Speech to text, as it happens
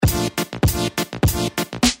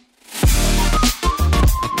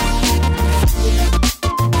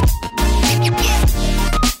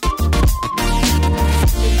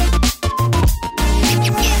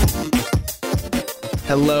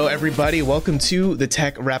everybody. Welcome to the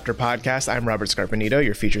Tech Raptor podcast. I'm Robert Scarpanito,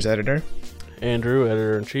 your features editor. Andrew,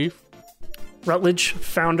 editor-in-chief. Rutledge,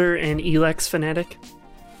 founder and Elex fanatic.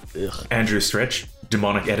 Andrew Stretch,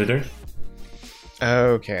 demonic editor.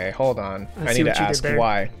 Okay, hold on. I need to ask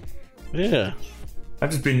why. Yeah.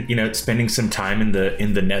 I've just been, spending some time in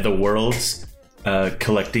the nether worlds,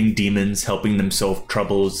 collecting demons, helping them solve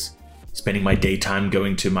troubles, spending my daytime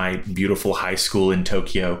going to my beautiful high school in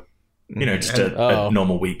Tokyo. Just a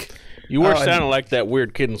normal week. You were sounding like that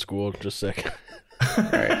weird kid in school. Just a second.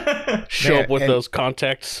 Right. Show up with those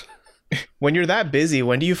contacts. When you're that busy,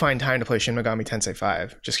 when do you find time to play Shin Megami Tensei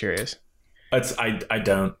 5? Just curious. I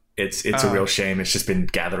don't. It's a real shame. It's just been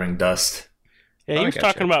gathering dust. Yeah, he was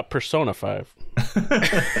talking about Persona 5.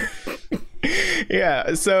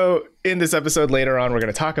 Yeah, so in this episode later on, we're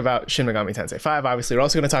going to talk about Shin Megami Tensei 5. Obviously, we're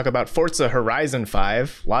also going to talk about Forza Horizon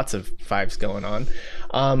 5. Lots of 5s going on.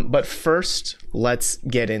 But first, let's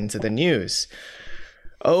get into the news.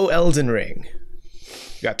 Elden Ring.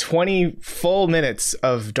 You got 20 full minutes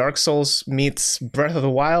of Dark Souls meets Breath of the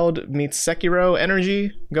Wild meets Sekiro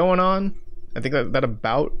energy going on. I think that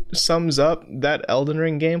about sums up that Elden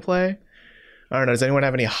Ring gameplay. I don't know. Does anyone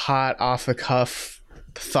have any hot, off-the-cuff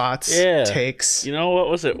thoughts, takes? What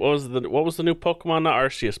was it? What was the new Pokemon? Not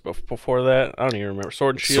Arceus, but before that, I don't even remember.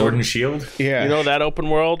 Sword and Shield. Sword and Shield? Yeah. That open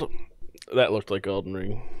world? That looked like Elden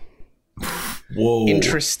Ring. Whoa.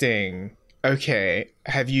 Interesting. Okay.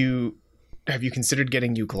 Have you considered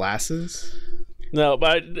getting you glasses? No,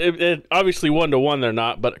 but it obviously 1-to-1 they're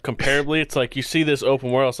not, but comparably, it's like you see this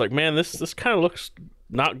open world, it's like, man, this kind of looks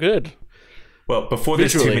not good. Well, before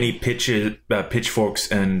there's too many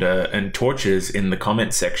pitchforks and torches in the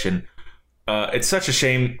comment section, it's such a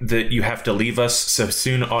shame that you have to leave us so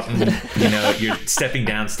soon, Otten. You're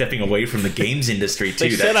stepping away from the games industry too.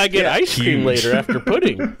 They said I get ice cream later after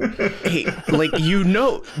pudding. Hey,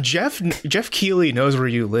 Jeff Keighley knows where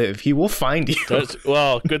you live. He will find you.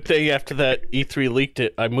 Good thing after that E3 leaked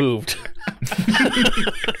it, I moved.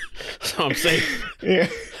 So I'm safe. Yeah.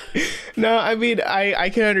 No, I mean, I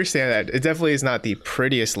can understand that. It definitely is not the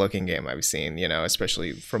prettiest looking game I've seen,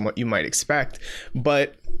 especially from what you might expect.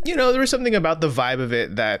 But, there was something about the vibe of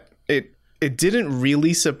it that it didn't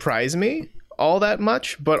really surprise me all that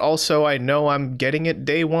much. But also, I know I'm getting it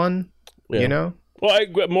day one, Well,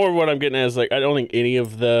 more of what I'm getting at is, I don't think any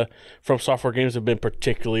of the From Software games have been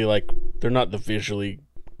particularly, they're not the visually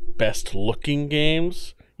best looking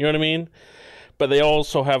games. You know what I mean? But they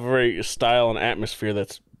also have a very style and atmosphere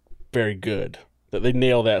that's very good, that they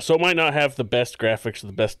nail that. So it might not have the best graphics or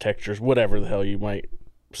the best textures, whatever the hell you might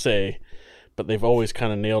say, but they've always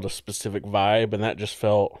kind of nailed a specific vibe, and that just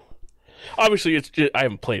felt... Obviously, I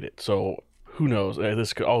haven't played it, so who knows?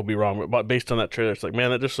 This could all be wrong, but based on that trailer, it's like, man,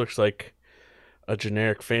 that just looks like a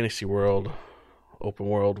generic fantasy world, open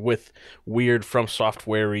world, with weird From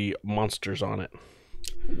Software-y monsters on it.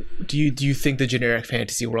 Do you think the generic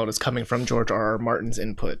fantasy world is coming from George R.R. Martin's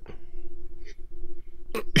input?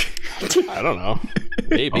 I don't know.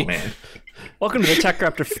 Maybe. Oh, man. Welcome to the Tech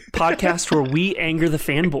Raptor podcast, where we anger the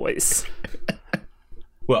fanboys.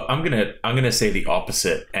 Well, I'm gonna say the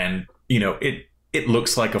opposite, and it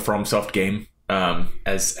looks like a FromSoft game.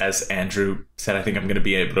 As Andrew said, I think I'm gonna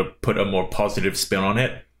be able to put a more positive spin on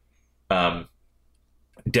it.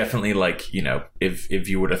 Definitely, if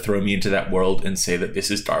you were to throw me into that world and say that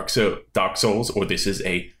this is Dark Souls or this is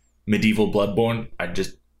a medieval Bloodborne, I'd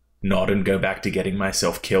just nod and go back to getting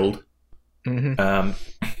myself killed. Mm-hmm.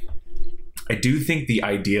 I do think the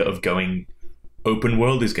idea of going open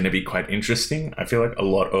world is going to be quite interesting. I feel like a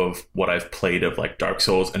lot of what I've played of Dark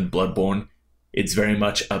Souls and Bloodborne, it's very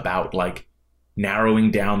much about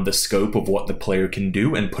narrowing down the scope of what the player can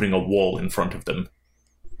do and putting a wall in front of them.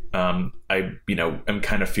 I am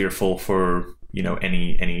kind of fearful for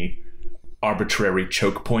any arbitrary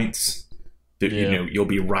choke points that you'll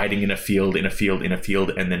be riding in a field,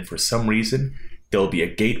 and then for some reason there'll be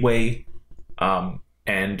a gateway,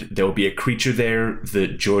 and there'll be a creature there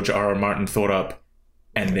that George R.R. Martin thought up,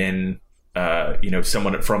 and then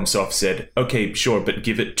someone at FromSoft said, okay, sure, but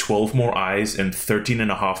give it 12 more eyes and 13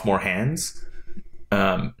 and a half more hands,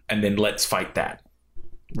 and then let's fight that.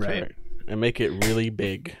 Right. And make it really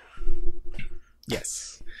big.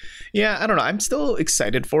 Yes. Yeah, I don't know. I'm still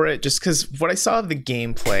excited for it just because what I saw of the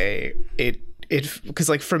gameplay,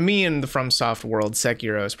 because for me in the FromSoft world,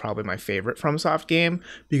 Sekiro is probably my favorite FromSoft game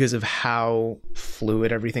because of how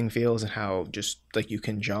fluid everything feels and how just you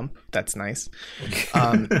can jump. That's nice.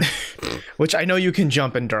 Which I know you can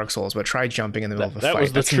jump in Dark Souls, but try jumping in the middle of a fight. That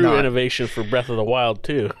was the true innovation for Breath of the Wild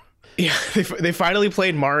too. Yeah, they finally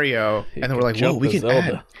played Mario, and they were like, "Whoa, we can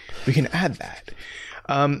add that."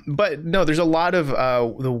 But no, there's a lot of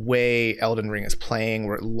the way Elden Ring is playing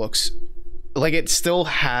where it looks like it still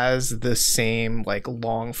has the same like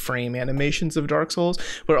long frame animations of Dark Souls,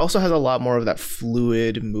 but it also has a lot more of that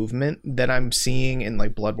fluid movement that I'm seeing in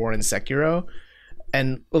like Bloodborne and Sekiro.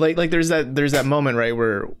 And like there's that moment, right,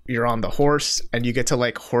 where you're on the horse and you get to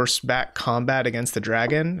like horseback combat against the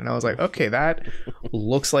dragon, and I was like, okay, that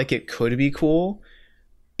looks like it could be cool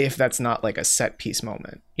if that's not like a set piece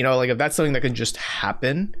moment, you know, like if that's something that can just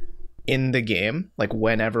happen in the game, like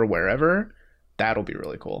whenever, wherever, that'll be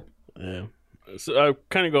really cool. Yeah. So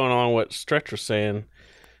kind of going on what Stretch was saying,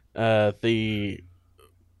 it's going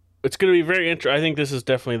to be very interesting. I think this is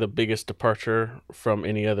definitely the biggest departure from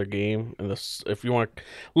any other game. And this, if you want to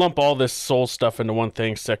lump all this Soul stuff into one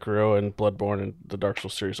thing, Sekiro and Bloodborne and the Dark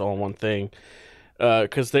Souls series all in one thing,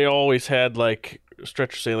 because they always had, like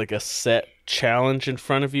Stretch was saying, like a set challenge in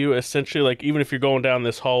front of you. Essentially, like even if you're going down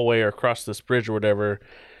this hallway or across this bridge or whatever,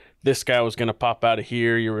 this guy was going to pop out of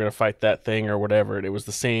here, you were going to fight that thing or whatever, and it was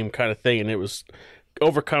the same kind of thing, and it was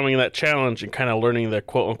overcoming that challenge and kind of learning the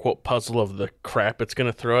quote-unquote puzzle of the crap it's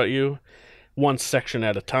going to throw at you one section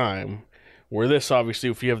at a time. Where this, obviously,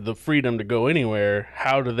 if you have the freedom to go anywhere,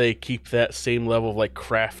 how do they keep that same level of like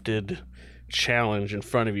crafted challenge in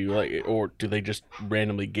front of you, like, or do they just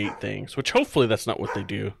randomly gate things? Which hopefully that's not what they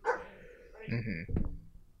do. Mm-hmm.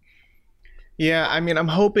 Yeah, I mean, I'm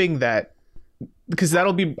hoping that, because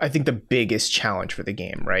that'll be, I think, the biggest challenge for the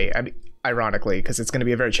game, right? I mean, ironically, because it's going to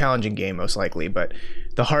be a very challenging game, most likely, but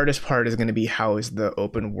the hardest part is going to be how is the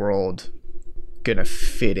open world going to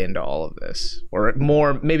fit into all of this? Or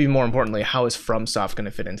maybe more importantly, how is FromSoft going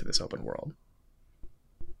to fit into this open world?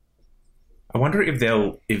 I wonder if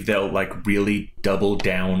they'll like really double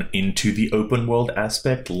down into the open world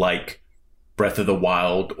aspect, like Breath of the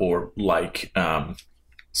Wild or like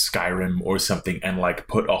Skyrim or something, and like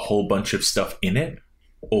put a whole bunch of stuff in it,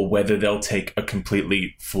 or whether they'll take a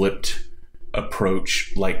completely flipped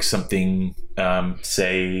approach, like something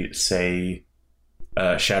say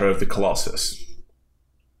Shadow of the Colossus,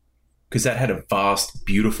 because that had a vast,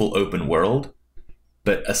 beautiful open world,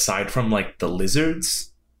 but aside from like the lizards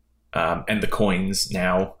and the coins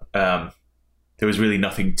now, there was really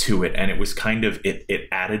nothing to it, and it was kind of it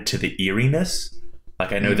added to the eeriness.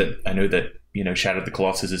 Like I know that you know, Shadow of the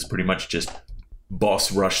Colossus is pretty much just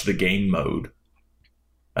boss rush the game mode.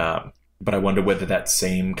 But I wonder whether that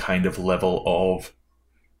same kind of level of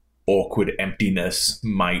awkward emptiness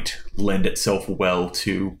might lend itself well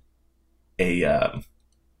to a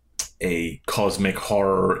cosmic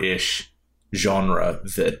horror-ish genre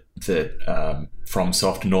that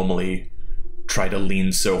FromSoft normally try to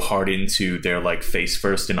lean so hard into their like face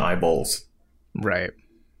first and eyeballs. Right.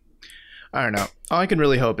 I don't know. All I can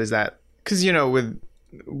really hope is that, because, you know,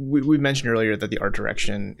 we mentioned earlier that the art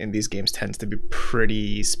direction in these games tends to be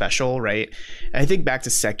pretty special, right? And I think back to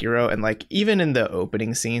Sekiro, and like even in the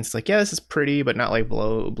opening scenes, it's like, yeah, this is pretty, but not like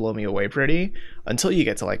blow me away pretty, until you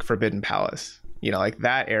get to like Forbidden Palace. You know, like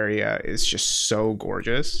that area is just so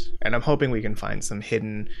gorgeous, and I'm hoping we can find some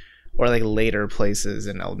hidden or like later places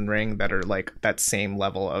in Elden Ring that are like that same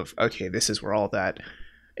level of, okay, this is where all that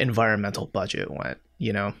environmental budget went,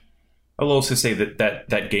 you know? I'll also say that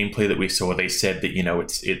gameplay that we saw, they said that, you know,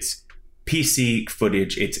 it's PC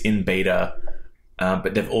footage, it's in beta,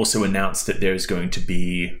 but they've also announced that there's going to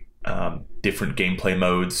be different gameplay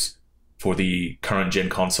modes for the current gen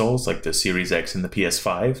consoles, like the Series X and the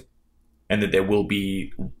PS5, and that there will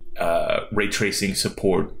be ray tracing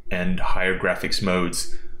support and higher graphics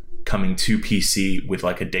modes coming to PC with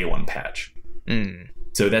like a day one patch.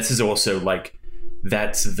 So this is also like,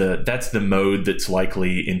 that's the mode that's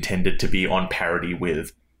likely intended to be on parity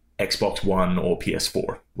with Xbox One or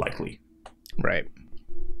PS4, likely. Right.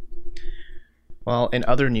 Well, in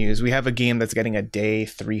other news, we have a game that's getting a day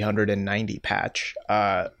 390 patch.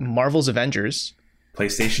 Marvel's Avengers.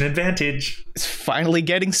 PlayStation Advantage. It's finally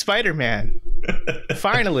getting Spider-Man.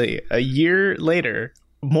 Finally, a year later,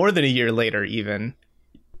 more than a year later even.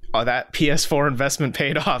 That PS4 investment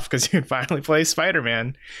paid off because you can finally play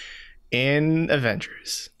Spider-Man in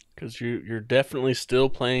Avengers. Because you're definitely still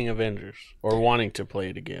playing Avengers or wanting to play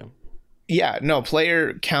it again. Yeah, no,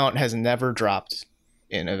 player count has never dropped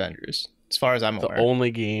in Avengers, as far as I'm aware. The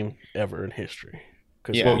only game ever in history.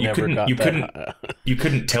 Yeah. Well, you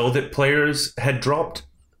couldn't tell that players had dropped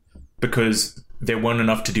because there weren't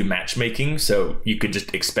enough to do matchmaking, so you could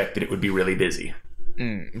just expect that it would be really busy.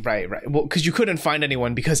 Right. Well, because you couldn't find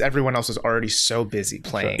anyone because everyone else was already so busy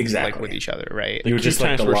playing exactly. like with each other, right? You were just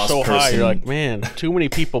like the lost so person. High, you're like, man, too many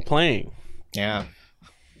people playing. Yeah,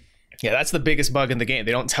 that's the biggest bug in the game.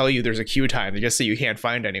 They don't tell you there's a queue time. They just say you can't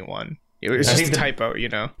find anyone. It was I just think a the- typo, you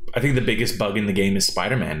know. I think the biggest bug in the game is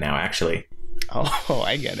Spider-Man now, actually. Oh,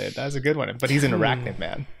 I get it. That's a good one. But he's an arachnid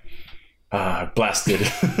man. Blasted.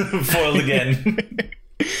 Foiled again.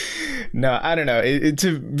 No, I don't know.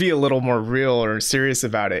 To be a little more real or serious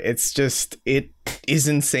about it, it's just, it is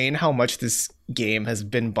insane how much this game has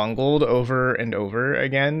been bungled over and over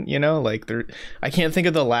again. You know, like I can't think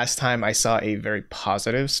of the last time I saw a very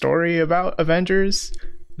positive story about Avengers,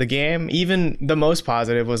 the game. Even the most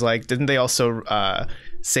positive was like, didn't they also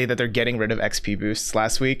say that they're getting rid of XP boosts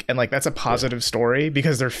last week? And like, that's a positive story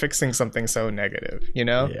because they're fixing something so negative, you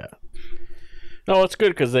know? Yeah. No, it's good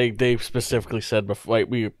because they specifically said before. Like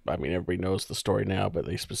everybody knows the story now, but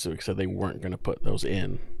they specifically said they weren't going to put those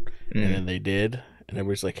in, and then they did, and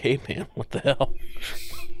everybody's like, "Hey, man, what the hell?"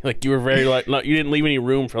 Like you were very like, no, you didn't leave any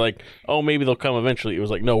room for like, oh, maybe they'll come eventually. It was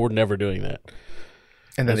like, no, we're never doing that.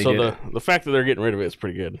 And then so they did the fact that they're getting rid of it is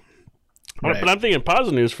pretty good. Right. But I'm thinking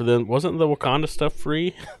positive news for them. Wasn't the Wakanda stuff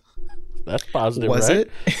free? That's positive, Was right?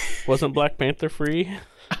 it? Wasn't Black Panther free?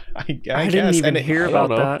 I I guess. didn't even And hear I about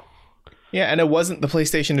don't know. that. Yeah, and it wasn't the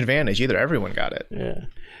PlayStation Advantage either. Everyone got it. Yeah.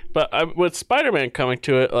 But with Spider-Man coming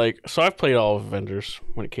to it, like, so I've played all of Avengers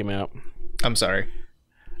when it came out. I'm sorry.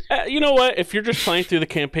 You know what? If you're just playing through the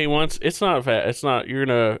campaign once, it's not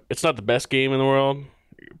the best game in the world,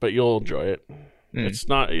 but you'll enjoy it. It's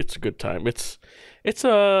a good time. It's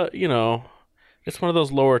a, you know, it's one of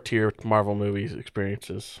those lower tier Marvel movies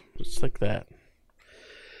experiences. It's like that.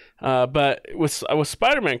 But with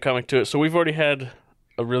Spider-Man coming to it, so we've already had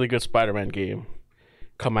a really good Spider-Man game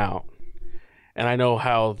come out, and I know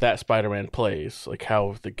how that Spider-Man plays, like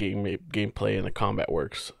how the gameplay and the combat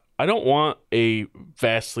works. I don't want a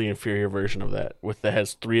vastly inferior version of that that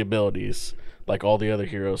has 3 abilities like all the other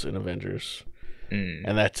heroes in Avengers,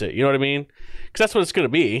 and that's it. You know what I mean? Because that's what it's going to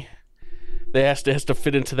be. It has to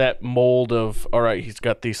fit into that mold of, all right, he's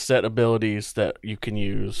got these set abilities that you can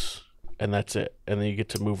use, and that's it. And then you get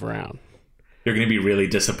to move around. You're going to be really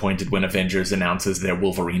disappointed when Avengers announces their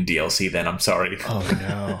Wolverine DLC, then. I'm sorry. Oh,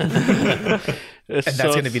 no. And that's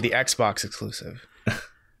going to be the Xbox exclusive.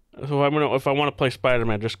 So if I want to play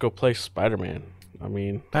Spider-Man, just go play Spider-Man. I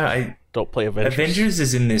mean, don't play Avengers. Avengers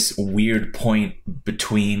is in this weird point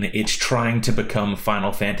between it's trying to become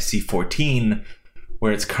Final Fantasy XIV,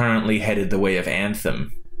 where it's currently headed the way of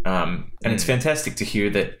Anthem. And it's fantastic to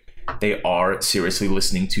hear that they are seriously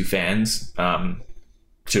listening to fans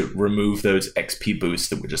to remove those XP boosts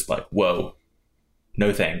that were just like, whoa,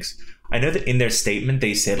 no thanks. I know that in their statement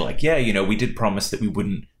they said like, yeah, you know, we did promise that we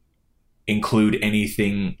wouldn't include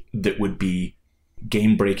anything that would be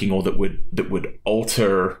game breaking or that would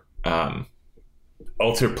alter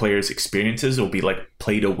players' experiences or be like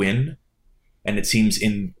play to win. And it seems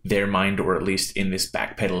in their mind, or at least in this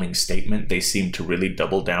backpedaling statement, they seem to really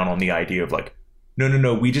double down on the idea of like,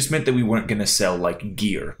 no, we just meant that we weren't going to sell like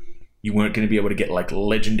gear. You weren't going to be able to get like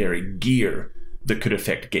legendary gear that could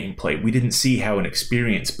affect gameplay. We didn't see how an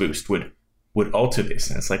experience boost would alter this.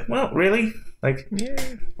 And it's like, well, really? Like,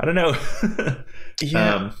 yeah. I don't know.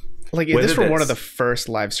 Yeah. Like, if this were one of the first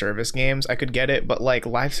live service games, I could get it. But like,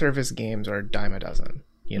 live service games are a dime a dozen,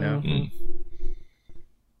 you know? Mm-hmm.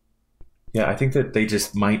 Yeah, I think that they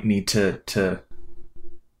just might need to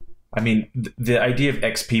I mean, the idea of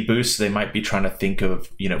XP boosts, they might be trying to think of,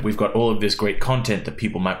 you know, we've got all of this great content that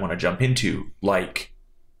people might want to jump into, like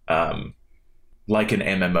an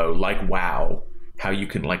MMO, like WoW, how you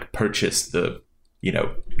can like purchase the, you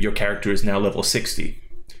know, your character is now level 60.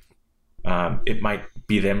 It might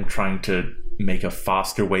be them trying to make a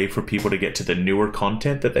faster way for people to get to the newer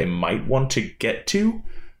content that they might want to get to,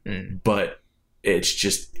 but it's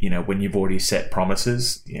just, you know, when you've already set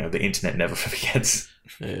promises, you know, the internet never forgets.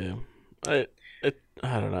 Yeah, I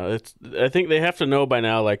don't know. I think they have to know by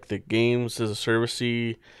now, like, the games as a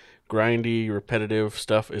servicey, grindy, repetitive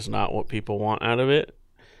stuff is not what people want out of it.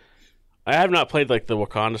 I have not played like the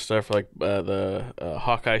Wakanda stuff, like the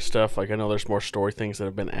Hawkeye stuff. Like, I know there's more story things that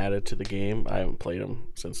have been added to the game. I haven't played them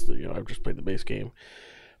since I've just played the base game.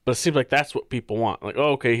 But it seems like that's what people want. Like,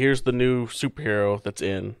 oh, okay, here's the new superhero that's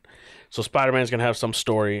in. So Spider-Man's gonna have some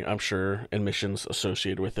story, I'm sure, and missions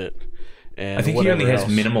associated with it. And I think he only has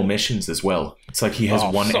minimal missions as well. It's like he has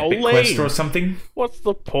one epic quest or something. What's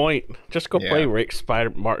the point? Just go play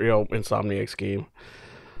Mario Insomniac's game.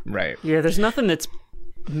 Right. Yeah, there's nothing that's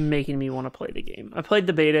making me want to play the game. I played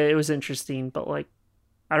the beta, it was interesting, but like,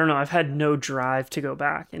 I don't know, I've had no drive to go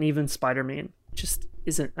back, and even Spider-Man just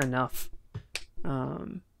isn't enough.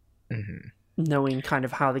 Knowing kind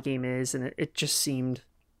of how the game is, and it just seemed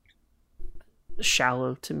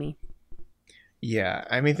shallow to me. Yeah,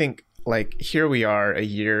 I mean, think like here we are a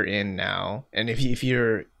year in now, and if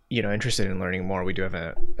you're interested in learning more, we do have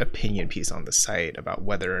an opinion piece on the site about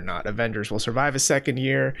whether or not Avengers will survive a second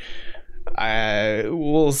year.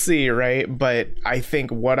 We'll see, right? But I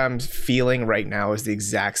think what I'm feeling right now is the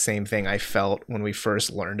exact same thing I felt when we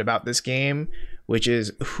first learned about this game, which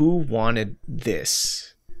is who wanted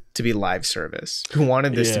this to be live service? Who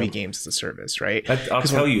wanted this to be games as a service, right? I'll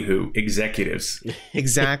tell you who. Executives.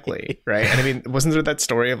 Exactly, right? And I mean, wasn't there that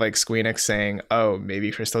story of like Square Enix saying, oh,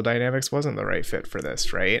 maybe Crystal Dynamics wasn't the right fit for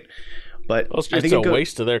this, right? But Well, it's just a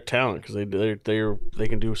waste of their talent because they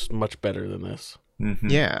can do much better than this. Mm-hmm.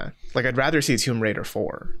 Yeah, like I'd rather see Tomb Raider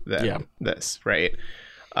 4 than this, right?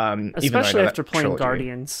 Especially after playing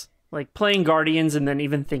Guardians. Like playing Guardians and then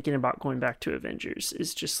even thinking about going back to Avengers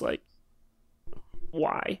is just like,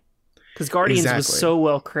 why? Because Guardians was so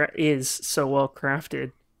well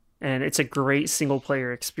crafted, and it's a great single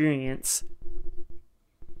player experience.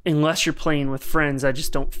 Unless you're playing with friends, I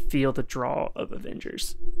just don't feel the draw of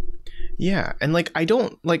Avengers. Yeah, and like I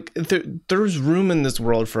don't like there's room in this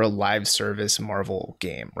world for a live service Marvel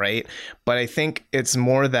game, right? But I think it's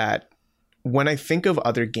more that when I think of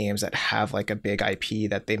other games that have like a big IP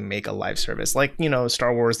that they make a live service, like,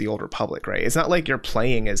 Star Wars The Old Republic, right? It's not like you're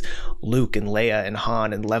playing as Luke and Leia and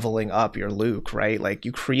Han and leveling up your Luke, right? Like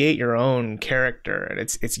you create your own character and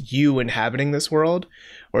it's you inhabiting this world.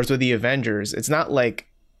 Whereas with the Avengers, it's not like,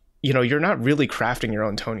 you're not really crafting your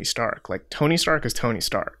own Tony Stark. Like Tony Stark is Tony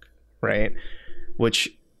Stark, right? Which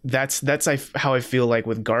that's how I feel like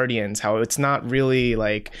with Guardians, how it's not really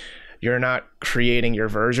like you're not creating your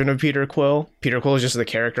version of Peter Quill. Peter Quill is just the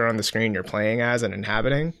character on the screen you're playing as and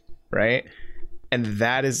inhabiting, right? And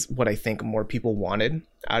that is what I think more people wanted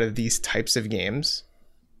out of these types of games,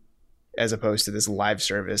 as opposed to this live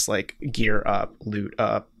service, like gear up, loot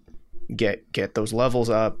up, get those levels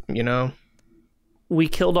up, We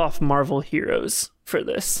killed off Marvel Heroes for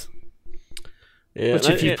this. Yeah, which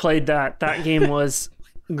if you played that game was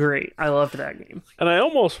great. I loved that game. And I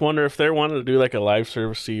almost wonder if they wanted to do like a live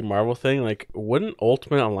service-y Marvel thing, like wouldn't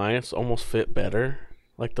Ultimate Alliance almost fit better?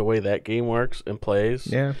 Like the way that game works and plays.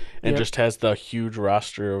 Yeah. And just has the huge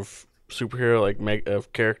roster of superhero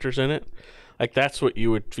of characters in it. Like that's what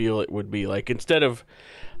you would feel it would be like. Instead of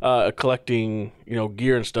collecting,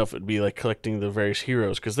 gear and stuff, it'd be like collecting the various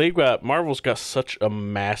heroes, because Marvel's got such a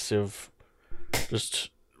massive just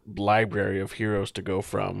library of heroes to go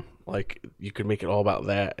from. Like you could make it all about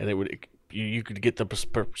that, and you could get the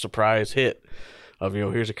surprise hit of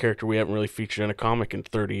here's a character we haven't really featured in a comic in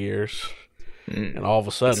 30 years, and all of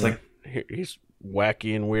a sudden he's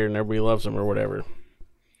wacky and weird and everybody loves him or whatever.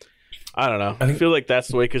 I don't know. I feel like that's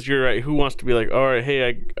the way, because you're right. Who wants to be like, all right,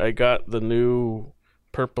 hey, I got the new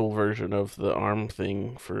purple version of the arm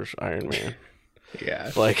thing for Iron Man.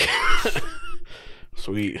 Yeah, like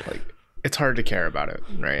sweet. Like it's hard to care about it,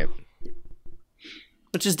 right?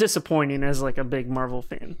 Which is disappointing as like a big Marvel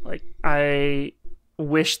fan. Like I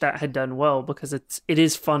wish that had done well, because it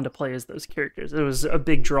is fun to play as those characters. It was a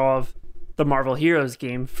big draw of the Marvel Heroes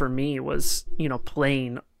game for me, was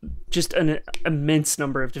playing just an immense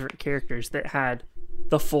number of different characters that had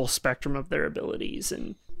the full spectrum of their abilities,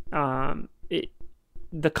 and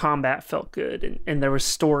the combat felt good, and there was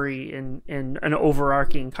story and an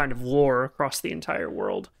overarching kind of lore across the entire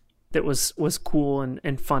world that was cool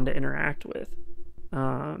and fun to interact with.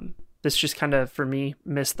 This just kind of, for me,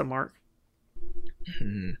 missed the mark.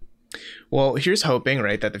 Mm-hmm. Well, here's hoping,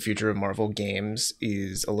 right, that the future of Marvel games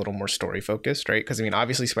is a little more story focused, right? Because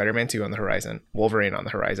obviously Spider-Man 2 on the horizon, Wolverine on the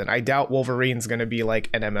horizon. I doubt Wolverine's going to be like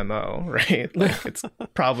an MMO, right? Like it's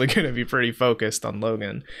probably going to be pretty focused on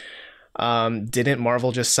Logan. Didn't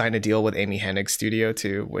Marvel just sign a deal with Amy Hennig's studio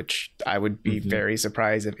too, which I would be very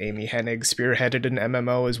surprised if Amy Hennig spearheaded an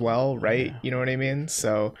MMO as well, right? Yeah. You know what I mean?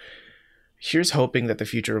 So here's hoping that the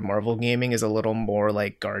future of Marvel gaming is a little more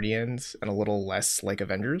like Guardians and a little less like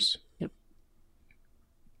Avengers. Yep.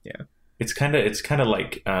 Yeah. It's kind of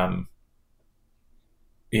like,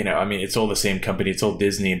 it's all the same company, it's all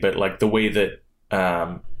Disney, but like the way that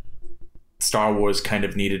Star Wars kind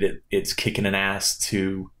of needed its kicking an ass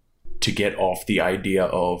to get off the idea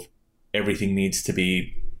of everything needs to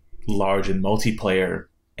be large and multiplayer,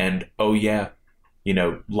 and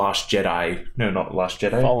Lost Jedi. No, not Lost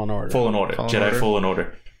Jedi. Fallen Order. Fallen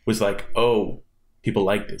Order was like, oh, people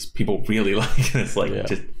like this. People really like this. Like,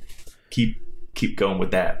 just keep going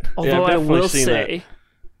with that. Although I will say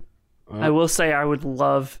I would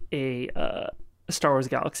love a Star Wars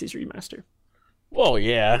Galaxies remaster. Well,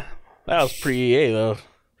 yeah, that was pre-EA though.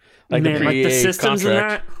 Like the systems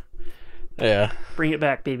contract. and that. Yeah, bring it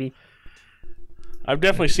back, baby. I've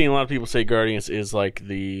definitely seen a lot of people say Guardians is like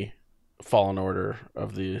the Fallen Order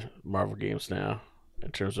of the Marvel games now,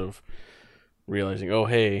 in terms of realizing, oh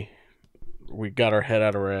hey, we got our head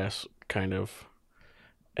out of our ass, kind of,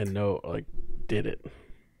 and did it.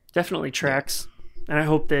 Definitely tracks, and I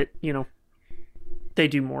hope that they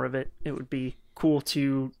do more of it. It would be cool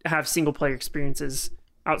to have single player experiences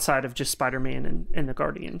outside of just Spider-Man and the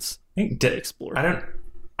Guardians to explore.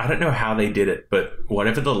 I don't know how they did it, but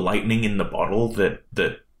whatever the lightning in the bottle that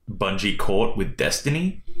Bungie caught with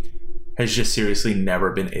Destiny has just seriously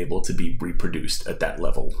never been able to be reproduced at that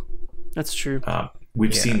level. That's true.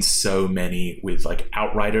 We've seen so many with like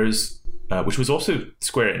Outriders, which was also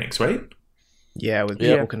Square Enix, right? Yeah, with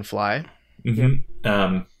People Can Fly.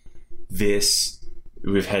 Mm-hmm.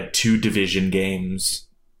 We've had 2 Division games.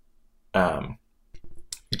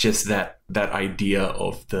 Just that idea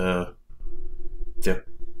of the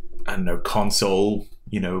I don't know, console,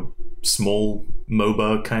 small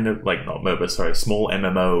MOBA kind of, like not MOBA, sorry, small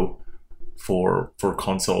MMO for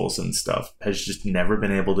consoles and stuff has just never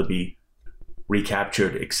been able to be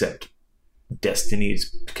recaptured, except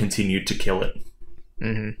Destiny's continued to kill it.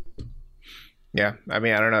 Mm-hmm. Yeah, I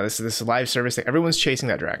mean, I don't know, this live service thing, everyone's chasing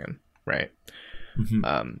that dragon, right?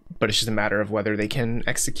 Mm-hmm. But it's just a matter of whether they can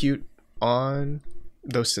execute on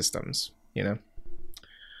those systems,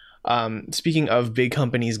 Speaking of big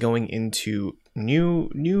companies going into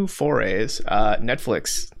new forays,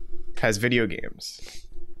 Netflix has video games.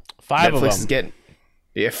 5 Netflix of them. Is getting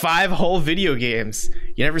 5 whole video games.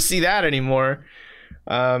 You never see that anymore.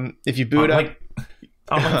 If you boot up,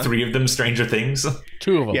 like 3 of them Stranger Things.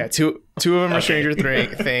 2 of them. Yeah, two of them are Stranger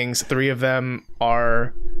Things. 3 of them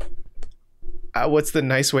are. What's the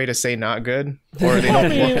nice way to say not good? Or they don't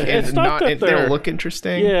they don't look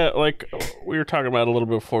interesting. Yeah, like we were talking about a little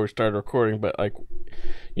bit before we started recording, but like,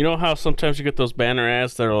 you know how sometimes you get those banner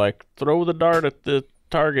ads that are like, throw the dart at the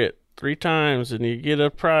target 3 times and you get a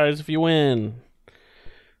prize if you win.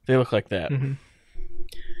 They look like that. Mm-hmm.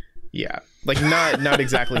 Yeah, like not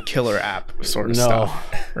exactly killer app sort of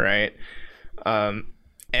stuff, right?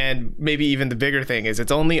 And maybe even the bigger thing is it's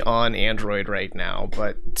only on Android right now,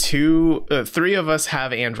 but 3 of us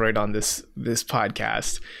have Android on this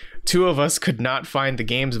podcast. 2 of us could not find the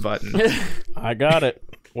games button. I got it.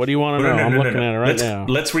 What do you want to know? I'm looking at it right now.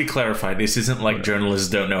 Let's re-clarify. This isn't like journalists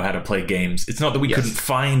don't know how to play games. It's not that we couldn't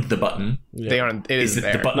find the button. Yeah. They aren't. It is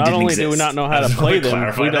there. The button not only exist. do we not know how to play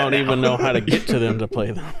them, we don't even know how to get to them to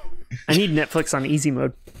play them. I need Netflix on easy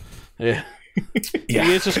mode. Yeah.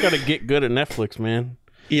 You just got to get good at Netflix, man.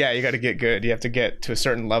 Yeah, you got to get good. You have to get to a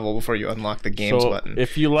certain level before you unlock the games button.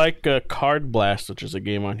 If you like Card Blast, which is a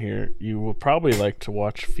game on here, you will probably like to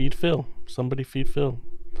watch Feed Phil. Somebody Feed Phil.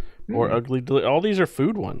 Or Ugly Deli- All these are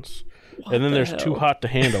food ones. And then there's Too Hot to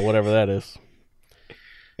Handle, whatever that is.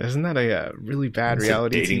 Isn't that a really bad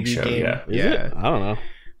reality dating TV show, game? yeah. Is it? I don't know.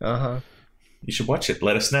 Uh-huh. You should watch it.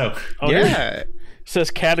 Let us know. Oh, yeah. It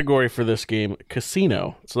says category for this game,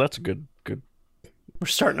 Casino. So that's a good. We're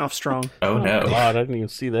starting off strong. Oh no! God, I didn't even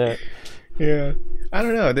see that. Yeah. I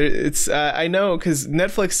don't know. It's I know because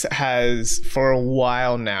Netflix has for a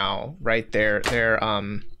while now, right? Their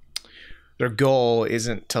goal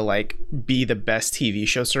isn't to like be the best TV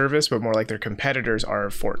show service, but more like their competitors are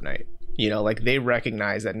Fortnite. Like they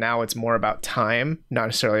recognize that now it's more about time, not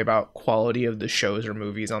necessarily about quality of the shows or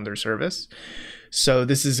movies on their service. So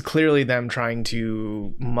this is clearly them trying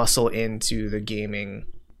to muscle into the gaming,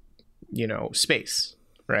 space,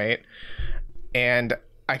 right? And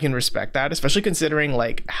I can respect that, especially considering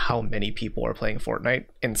like how many people are playing Fortnite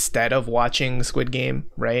instead of watching Squid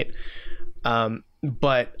Game, right?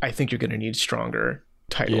 But I think you're going to need stronger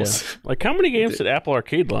titles. Yeah. Like how many games did Apple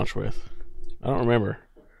Arcade launch with? I don't remember.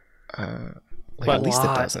 At least a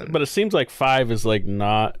dozen. But it seems like 5 is like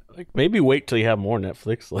not like maybe wait till you have more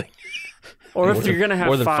Netflix like. Or if you're gonna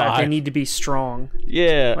have 5, they need to be strong.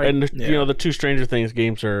 Yeah, and the 2 Stranger Things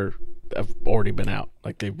games have already been out.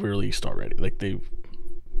 Like they've released already. Like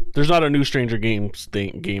there's not a new Stranger Games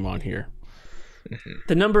game on here.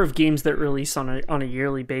 The number of games that release on a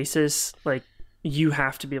yearly basis, like you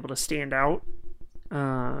have to be able to stand out.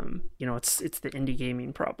 It's the indie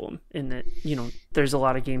gaming problem in that there's a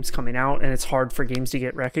lot of games coming out and it's hard for games to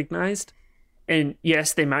get recognized. And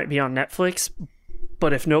yes, they might be on Netflix,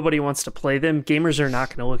 but if nobody wants to play them, gamers are not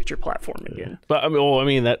going to look at your platform again. But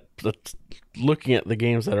that's looking at the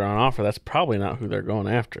games that are on offer, that's probably not who they're going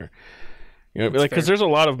after. Because there's a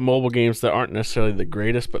lot of mobile games that aren't necessarily the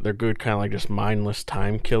greatest, but they're good, kind of like just mindless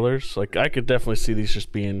time killers. Like I could definitely see these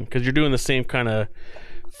just being because you're doing the same kind of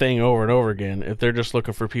thing over and over again. If they're just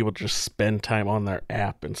looking for people to just spend time on their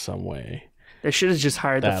app in some way, they should have just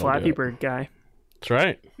hired the Flappy Bird guy. That's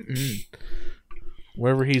right.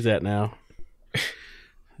 Wherever he's at now.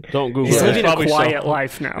 Don't Google. He's living a quiet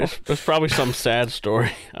life now. There's probably some sad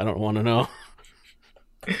story. I don't want to know.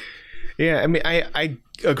 Yeah, I mean, I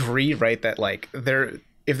agree, right, that like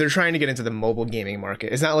if they're trying to get into the mobile gaming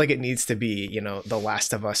market, it's not like it needs to be, you know, The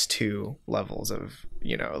Last of Us 2 levels of,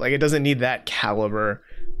 you know, like it doesn't need that caliber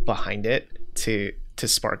behind it to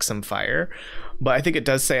spark some fire. But I think it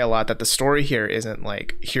does say a lot that the story here isn't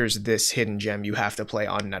like, here's this hidden gem you have to play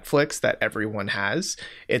on Netflix that everyone has.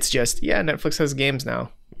 It's just, yeah, Netflix has games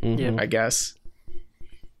now, I guess.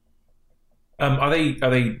 Are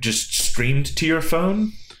they just streamed to your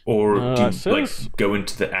phone, or do you like go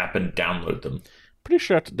into the app and download them? Pretty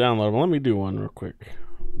sure I have to download them. Let me do one real quick.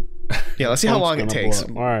 Yeah, let's see how long it takes.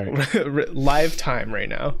 All right, live time right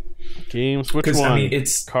now. Games. Which one? I mean,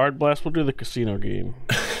 it's Card Blast. We'll do the casino game.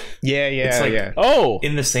 Yeah. Oh,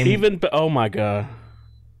 in the same. Oh my god.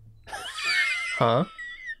 Huh?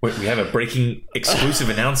 Wait, we have a breaking exclusive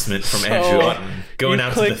announcement from Andrew Otten going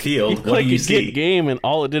out to the field. What do you see? Get game, and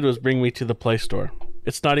all it did was bring me to the Play Store.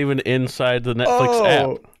 It's not even inside the Netflix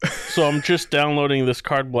app. So I'm just downloading this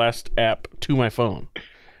Card Blast app to my phone.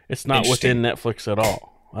 It's not within Netflix at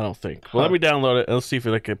all, I don't think. Well, let me download it and let's see if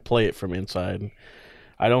I can play it from inside.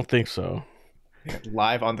 I don't think so.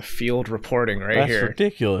 Live on the field reporting here. That's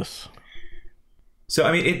ridiculous. So,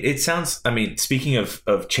 I mean, it sounds, I mean, speaking of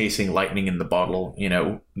chasing lightning in the bottle, you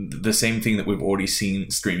know, the same thing that we've already seen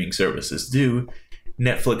streaming services do.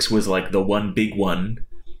 Netflix was like the one big one,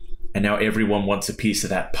 and now everyone wants a piece of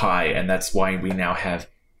that pie, and that's why we now have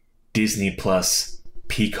Disney Plus,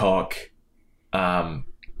 Peacock,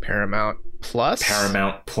 Paramount Plus.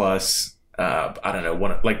 I don't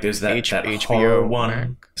know, like there's that HBO horror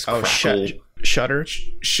one. Shudder.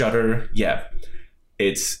 Shudder, yeah.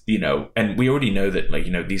 It's, you know, and we already know that, like,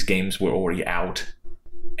 you know, these games were already out,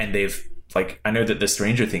 and they've, like, I know that the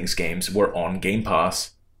Stranger Things games were on Game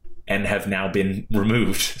Pass and have now been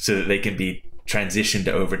removed so that they can be transitioned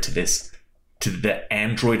over to the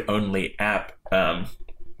Android only app. I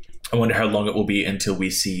wonder how long it will be until we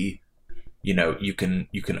see, you know, you can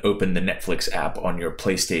open the Netflix app on your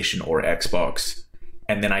PlayStation or Xbox,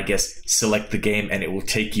 and then I guess select the game, and it will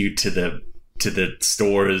take you to the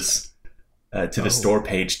stores. The store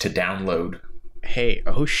page to download. Hey,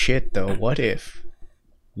 shit though. What if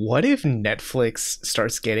Netflix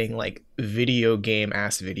starts getting like video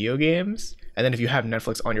games, and then if you have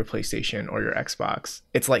Netflix on your PlayStation or your Xbox,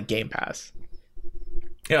 it's like Game Pass.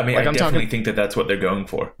 Yeah, I mean, like, I definitely think that that's what they're going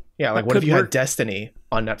for. Yeah, like what if you had Destiny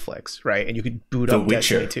on Netflix, right? And you could boot up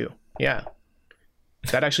Destiny too. Yeah.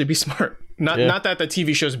 That'd actually be smart. Not that the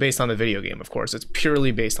TV show is based on the video game, of course. It's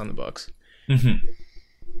purely based on the books. Mm-hmm.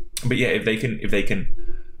 But yeah, if they can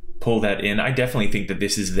pull that in, I definitely think that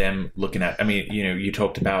this is them looking at. I mean, you know, you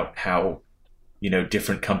talked about how, you know,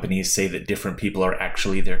 different companies say that different people are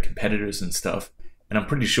actually their competitors and stuff. And I'm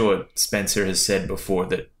pretty sure Spencer has said before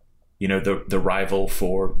that, you know, the rival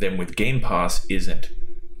for them with Game Pass isn't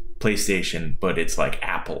PlayStation, but it's like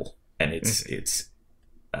Apple, and it's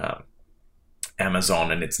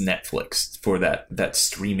Amazon, and it's Netflix for that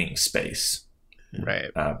streaming space.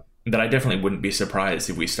 Right. That I definitely wouldn't be surprised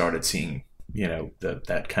if we started seeing, you know,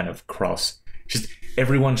 that kind of cross. Just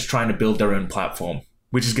everyone's trying to build their own platform,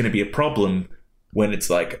 which is going to be a problem when it's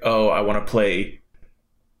like, oh, I want to play,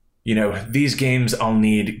 you know, these games I'll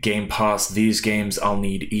need Game Pass, these games I'll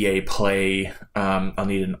need EA Play, I'll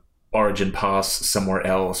need an Origin Pass somewhere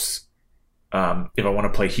else. If I want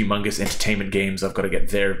to play humongous entertainment games, I've got to get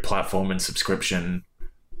their platform and subscription.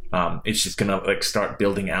 It's just going to like start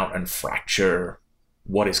building out and fracture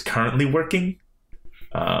what is currently working.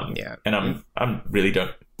 And I'm really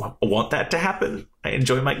don't want that to happen. I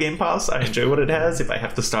enjoy my Game Pass. I enjoy what it has. If I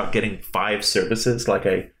have to start getting 5 services,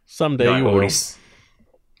 like someday you will.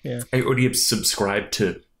 I already have subscribed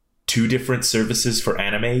to 2 different services for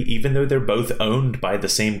anime, even though they're both owned by the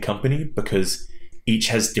same company, because each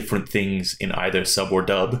has different things in either sub or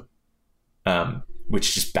dub.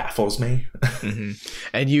 Which just baffles me. Mm-hmm.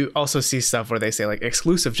 And you also see stuff where they say like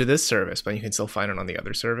exclusive to this service, but you can still find it on the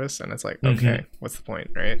other service. And it's like, okay, what's the point,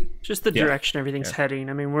 right? Just the direction everything's heading.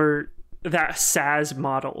 I mean, that SaaS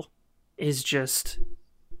model is just,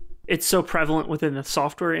 it's so prevalent within the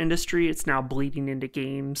software industry. It's now bleeding into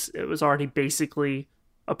games. It was already basically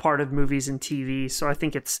a part of movies and TV. So I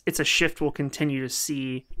think it's a shift we'll continue to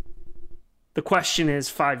see. The question is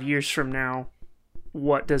 5 years from now,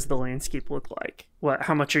 what does the landscape look like?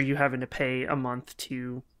 How much are you having to pay a month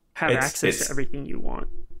to have access to everything you want?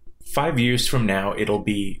 5 years from now, it'll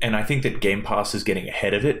be, and I think that Game Pass is getting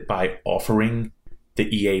ahead of it by offering the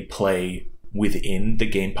EA Play within the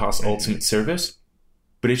Game Pass Ultimate service,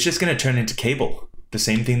 but it's just going to turn into cable. The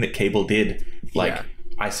same thing that cable did. Like,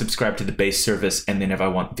 I subscribe to the base service, and then if I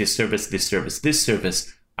want this service, this service, this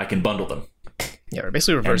service, I can bundle them. Yeah, we're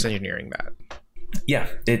basically reverse engineering that. Yeah,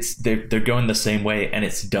 they're going the same way, and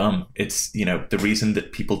it's dumb. It's, you know, the reason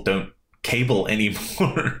that people don't cable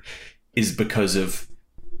anymore is because of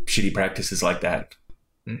shitty practices like that.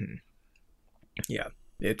 Mm-hmm. Yeah,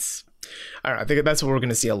 I don't know. I think that's what we're going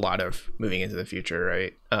to see a lot of moving into the future,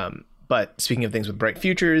 right? But speaking of things with bright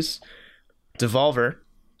futures, Devolver,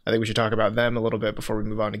 I think we should talk about them a little bit before we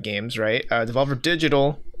move on to games, right? Devolver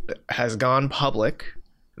Digital has gone public.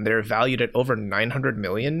 They're valued at over 900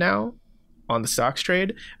 million now on the stocks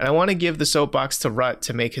trade, and I want to give the soapbox to Rut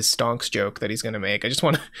to make his stonks joke that he's going to make. I just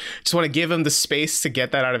want to give him the space to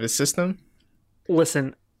get that out of his system.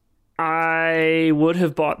 Listen, I would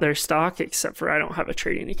have bought their stock, except for I don't have a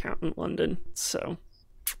trading account in London, so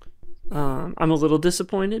I'm a little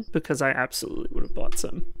disappointed because I absolutely would have bought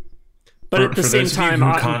some. But at the same time,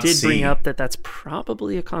 he did bring up that that's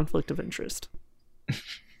probably a conflict of interest.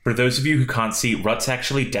 For those of you who can't see, Rut's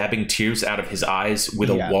actually dabbing tears out of his eyes with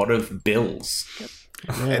a wad of bills. Yep.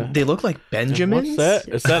 Yeah. And they look like Benjamins. What's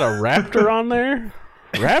that? Is that a raptor on there?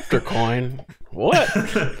 Raptor coin? What?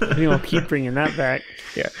 We'll keep bringing that back.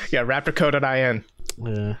 Yeah, raptorco.in.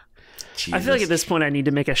 Yeah. Jesus. I feel like at this point I need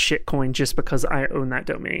to make a shit coin just because I own that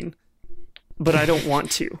domain. But I don't want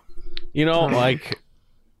to. You know, like...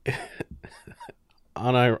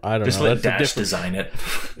 I don't know. Just let Dash design it.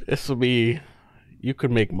 This will be... You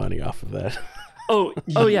could make money off of that. Oh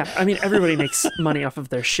yeah. I mean, everybody makes money off of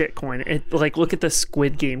their shit coin. Like, look at the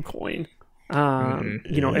Squid Game coin.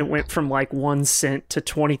 You know, it went from like 1 cent to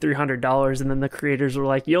 $2,300, and then the creators were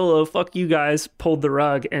like, YOLO, fuck you guys, pulled the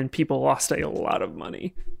rug, and people lost a lot of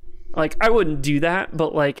money. Like, I wouldn't do that,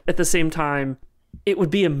 but like at the same time, it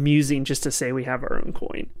would be amusing just to say we have our own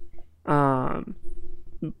coin.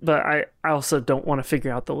 But I also don't want to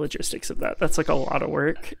figure out the logistics of that. That's like a lot of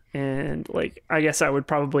work. And like, I guess I would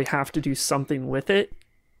probably have to do something with it.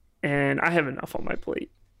 And I have enough on my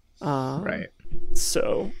plate. Right.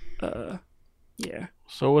 So, yeah.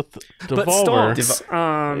 So with Devolver... But stonks,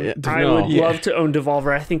 I would love to own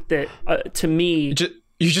Devolver. I think that, to me...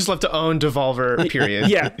 You just love to own Devolver, period.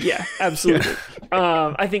 Yeah, absolutely.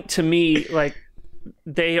 I think to me, like,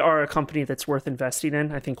 they are a company that's worth investing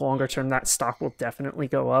in. I think longer term that stock will definitely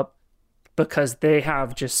go up because they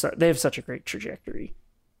have such a great trajectory.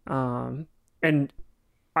 And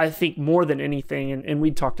I think more than anything, and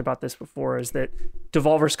we talked about this before, is that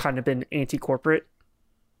Devolver's kind of been anti-corporate.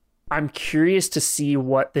 I'm curious to see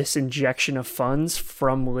what this injection of funds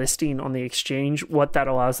from listing on the exchange, what that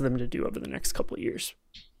allows them to do over the next couple of years.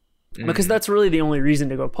 Because that's really the only reason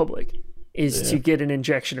to go public. Is to get an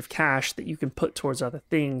injection of cash that you can put towards other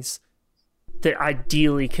things that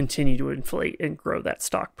ideally continue to inflate and grow that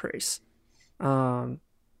stock price.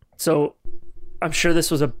 So I'm sure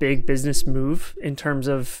this was a big business move in terms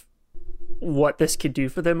of what this could do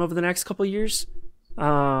for them over the next couple of years.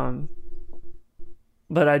 But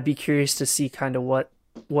I'd be curious to see kind of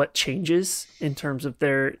what changes in terms of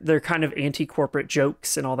their kind of anti-corporate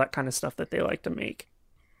jokes and all that kind of stuff that they like to make.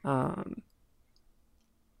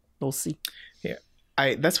 We'll see. Yeah.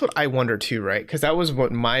 That's what I wonder too, right? Because that was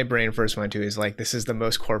what my brain first went to, is like, this is the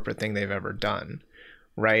most corporate thing they've ever done,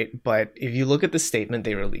 right? But if you look at the statement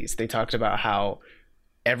they released, they talked about how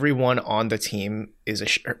everyone on the team is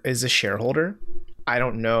a shareholder. I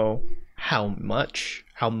don't know how much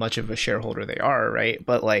of a shareholder they are, right?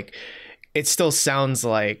 But like, it still sounds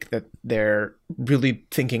like that they're really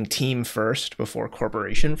thinking team first before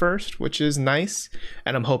corporation first, which is nice.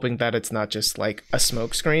 And I'm hoping that it's not just like a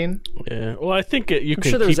smokescreen. Yeah. Well, I think you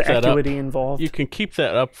can keep there's that equity involved. You can keep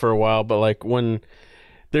that up for a while, but like when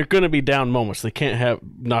they're going to be down moments, they can't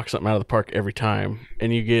knock something out of the park every time.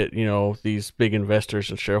 And you get, these big investors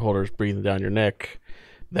and shareholders breathing down your neck.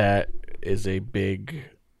 That is a big...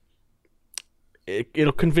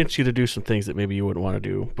 It'll convince you to do some things that maybe you wouldn't want to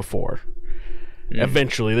do before.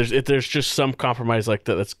 Eventually, there's just some compromise like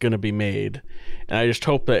that that's going to be made, and I just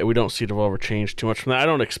hope that we don't see Devolver change too much from that. I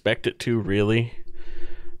don't expect it to, really.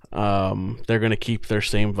 They're going to keep their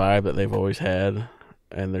same vibe that they've always had,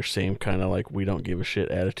 and their same kind of like, we don't give a shit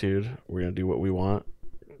attitude. We're going to do what we want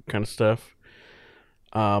kind of stuff.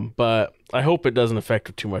 But I hope it doesn't affect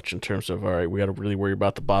it too much in terms of, all right, we got to really worry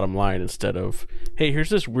about the bottom line instead of, hey, here's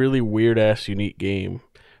this really weird ass unique game.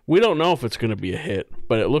 We don't know if it's going to be a hit,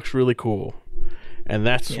 but it looks really cool. And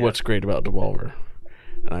that's what's great about Devolver.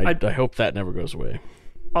 And I hope that never goes away.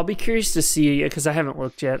 I'll be curious to see, because I haven't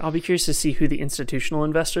looked yet, I'll be curious to see who the institutional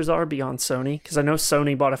investors are beyond Sony, because I know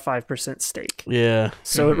Sony bought a 5% stake. Yeah.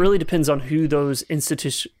 So it really depends on who those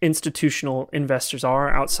institutional investors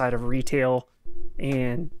are outside of retail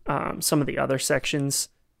and some of the other sections.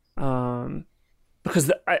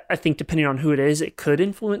 Because I think depending on who it is, it could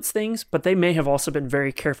influence things, but they may have also been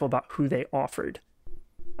very careful about who they offered.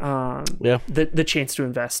 the chance to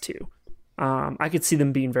invest too. I could see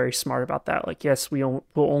them being very smart about that. Like, yes, we'll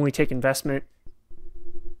only take investment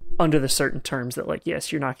under the certain terms that, like,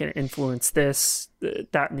 yes, you're not going to influence this,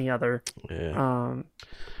 that, and the other. Yeah.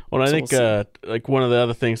 Well, I think like one of the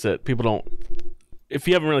other things that people don't, if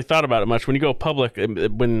you haven't really thought about it much, when you go public,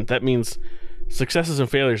 when that means successes and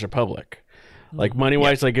failures are public. Like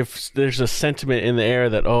money-wise, like if there's a sentiment in the air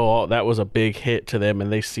that, oh, that was a big hit to them, and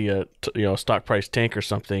they see a stock price tank or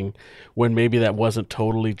something, when maybe that wasn't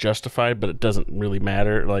totally justified, but it doesn't really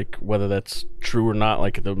matter, like whether that's true or not.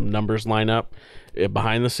 Like the numbers line up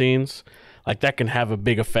behind the scenes, like that can have a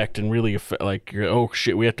big effect and really like you're, oh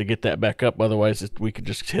shit, we have to get that back up, otherwise we could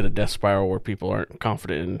just hit a death spiral where people aren't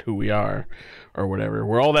confident in who we are or whatever.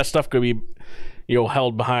 Where all that stuff could be,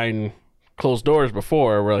 held behind closed doors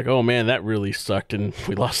before, we're like, oh man, that really sucked and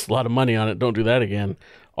we lost a lot of money on it, don't do that again.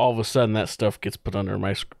 All of a sudden that stuff gets put under a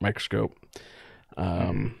microscope.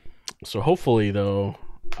 So hopefully though,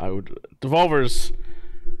 Devolver's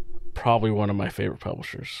probably one of my favorite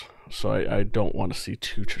publishers, so I don't want to see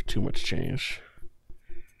too much change.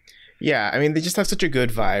 Yeah, I mean, they just have such a good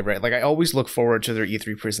vibe, right? Like, I always look forward to their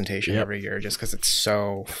E3 presentation every year just because it's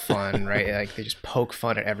so fun, right? Like, they just poke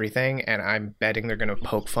fun at everything, and I'm betting they're going to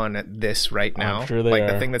poke fun at this right now. I'm sure they like,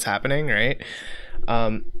 are. The thing that's happening, right?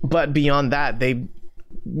 But beyond that, they,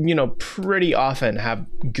 pretty often have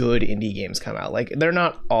good indie games come out. Like, they're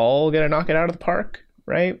not all going to knock it out of the park,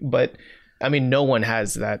 right? But, I mean, no one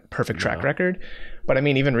has that perfect track record. But, I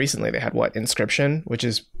mean, even recently, they had, Inscription, which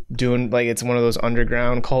is doing, like, it's one of those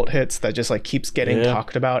underground cult hits that just, like, keeps getting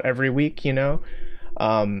talked about every week, And,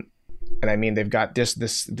 I mean, they've got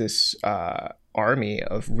this army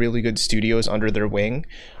of really good studios under their wing,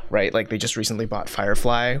 right? Like, they just recently bought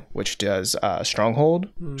Firefly, which does Stronghold.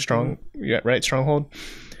 Stronghold.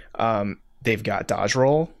 They've got Dodge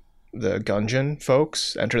Roll, the Gungeon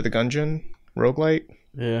folks, Enter the Gungeon roguelite.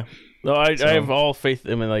 Yeah. No, I have all faith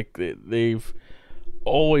in them. Like, they've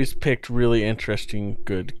always picked really interesting,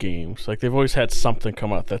 good games. Like, they've always had something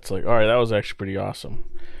come out that's like, all right, that was actually pretty awesome,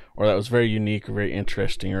 or that was very unique or very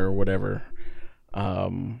interesting or whatever.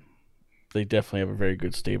 They definitely have a very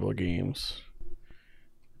good stable of games.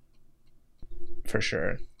 For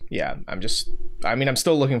sure. Yeah, I'm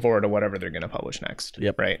still looking forward to whatever they're going to publish next.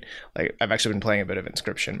 Yep. Right? Like, I've actually been playing a bit of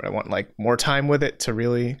Inscription, but I want, like, more time with it to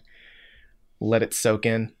really let it soak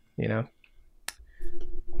in,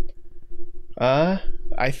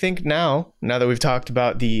 I think now that we've talked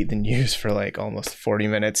about the news for like almost 40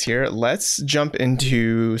 minutes here, let's jump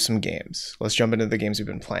into some games. Let's jump into the games we've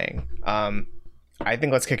been playing. I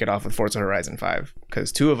think let's kick it off with Forza Horizon 5,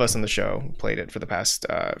 because two of us on the show played it for the past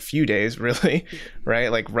few days, really,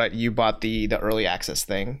 right? Like, Rhett, you bought the early access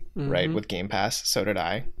thing, right, with Game Pass. So did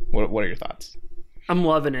I. What are your thoughts? I'm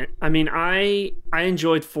loving it. I mean, I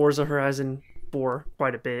enjoyed Forza Horizon 4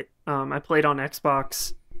 quite a bit. I played on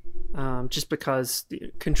Xbox. Just because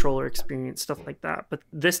the controller experience, stuff like that. But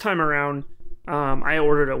this time around, I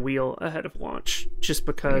ordered a wheel ahead of launch just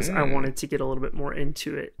because I wanted to get a little bit more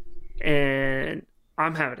into it. And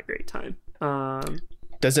I'm having a great time.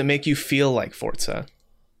 Does it make you feel like Forza?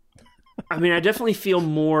 I mean, I definitely feel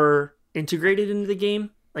more integrated into the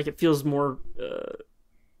game. Like, it feels more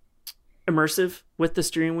immersive with the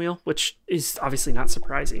steering wheel, which is obviously not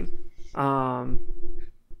surprising. And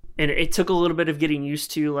it took a little bit of getting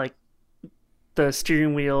used to, like, the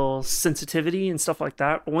steering wheel sensitivity and stuff like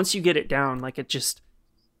that. But once you get it down, like, it just,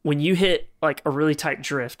 when you hit like a really tight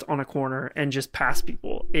drift on a corner and just pass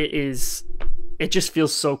people, it just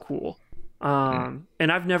feels so cool. And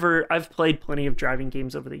I've played plenty of driving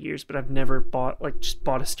games over the years, but I've never bought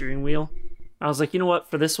a steering wheel. I was like, you know what,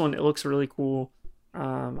 for this one, it looks really cool.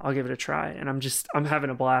 I'll give it a try. And I'm having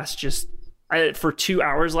a blast. For 2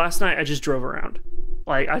 hours last night, I just drove around.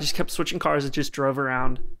 Like, I just kept switching cars and just drove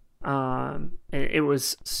around. And it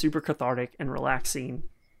was super cathartic and relaxing.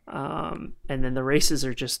 And then the races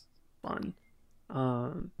are just fun.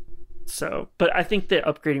 But I think that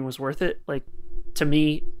upgrading was worth it. Like, to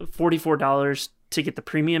me, $44 to get the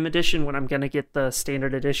premium edition when I'm going to get the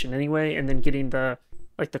standard edition anyway, and then getting the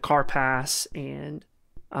car pass and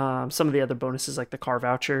some of the other bonuses like the car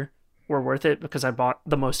voucher were worth it because I bought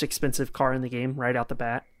the most expensive car in the game right out the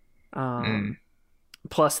bat.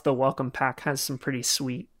 Plus, the welcome pack has some pretty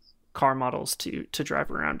sweet car models to drive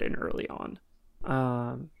around in early on.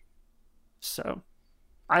 So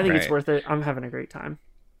I think it's worth it. I'm having a great time.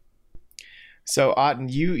 So, Otten,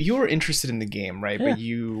 you were interested in the game, right? Yeah. But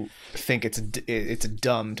you think it's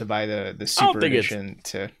dumb to buy the Super Edition.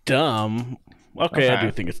 Dumb. Okay, I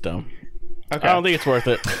do think it's dumb. Okay. I don't think it's worth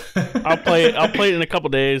it. I'll play it in a couple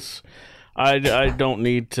days. I don't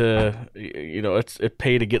need to, it's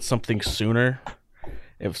pay to get something sooner,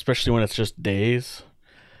 especially when it's just days,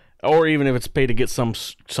 or even if it's pay to get some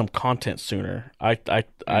content sooner. I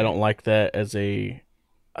don't like that as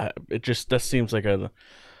that seems like a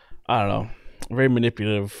very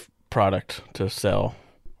manipulative product to sell.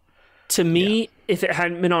 To me, if it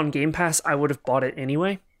hadn't been on Game Pass, I would have bought it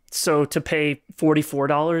anyway. So to pay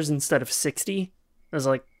 $44 instead of $60, I was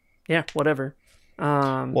like, yeah, whatever.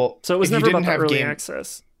 So it was never about the early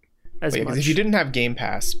access. Because if you didn't have Game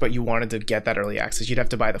Pass, but you wanted to get that early access, you'd have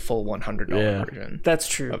to buy the full $100 version. That's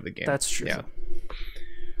true. Of the game. That's true. Yeah.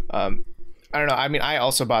 I don't know. I mean, I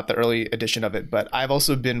also bought the early edition of it, but I've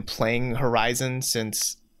also been playing Horizon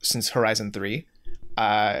since Horizon 3.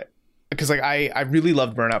 Because like I really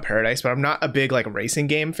loved Burnout Paradise, but I'm not a big like racing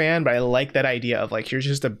game fan. But I like that idea of like here's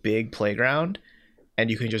just a big playground,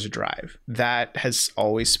 and you can just drive. That has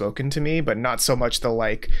always spoken to me, but not so much the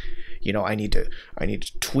like, I need to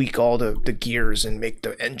tweak all the gears and make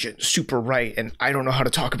the engine super right, and I don't know how to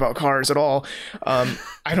talk about cars at all. I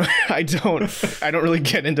don't really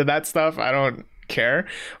get into that stuff. I don't care,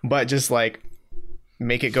 but just like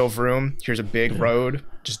make it go vroom. Here's a big road.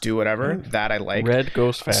 Just do whatever. That I like. Red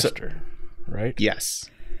goes faster, right? Yes.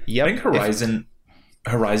 Yep. I think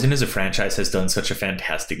Horizon as a franchise has done such a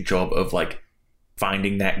fantastic job of like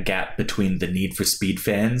finding that gap between the Need for Speed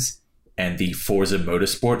fans and the Forza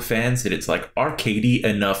Motorsport fans, that it's like arcadey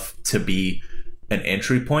enough to be an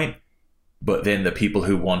entry point, but then the people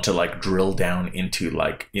who want to like drill down into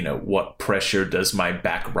like, what pressure does my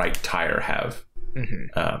back right tire have?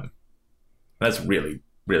 Mm-hmm. That's really,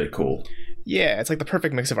 really cool. Yeah, it's like the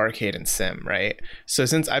perfect mix of arcade and sim, right? So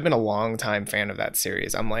since I've been a long time fan of that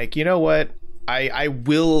series, I'm like, you know what? I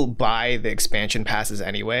will buy the expansion passes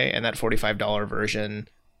anyway, and that $45 version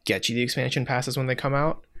gets you the expansion passes when they come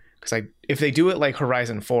out. Because if they do it like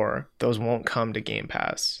Horizon 4, those won't come to Game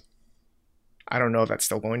Pass. I don't know if that's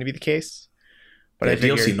still going to be the case. But I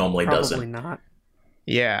DLC normally doesn't. Probably not.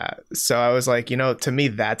 Yeah, so I was like, to me,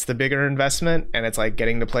 that's the bigger investment, and it's like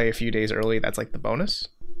getting to play a few days early. That's like the bonus.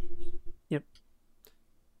 Yep.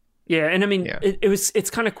 Yeah, and I mean, it's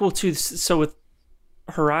kind of cool too. So with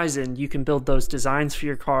Horizon, you can build those designs for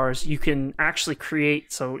your cars. You can actually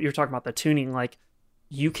create. So you're talking about the tuning, like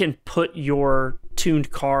you can put your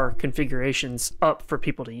tuned car configurations up for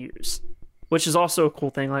people to use, which is also a cool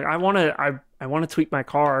thing. Like I want to tweak my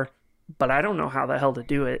car, but I don't know how the hell to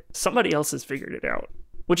do it. Somebody else has figured it out,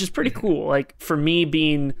 which is pretty cool. Like for me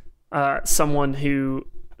being someone who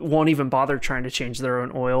won't even bother trying to change their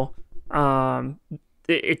own oil,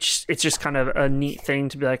 it's just kind of a neat thing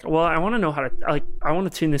to be like, well, I want to know how to, like, I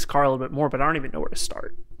want to tune this car a little bit more, but I don't even know where to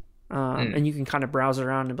start. And you can kind of browse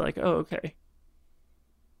around and be like, oh, okay.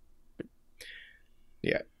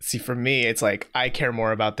 Yeah. See, for me, it's like I care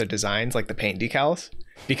more about the designs, like the paint decals,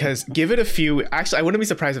 because give it a few. Actually, I wouldn't be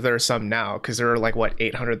surprised if there are some now, because there are like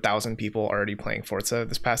 800,000 people already playing Forza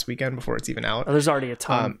this past weekend before it's even out. Oh, there's already a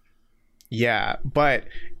ton. Yeah, but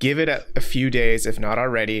give it a few days, if not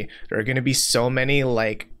already. There are going to be so many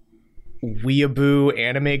like weeaboo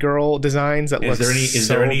anime girl designs that look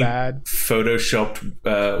so bad.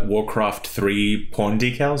 Photoshopped Warcraft 3 porn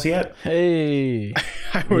decals yet? Hey,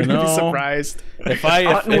 I wouldn't be surprised.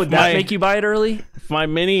 Would that make you buy it early? If my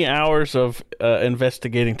many hours of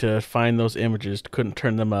investigating to find those images couldn't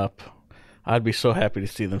turn them up, I'd be so happy to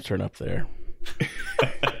see them turn up there.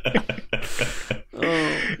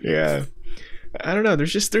 Yeah. I don't know.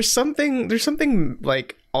 There's something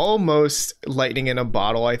like almost lightning in a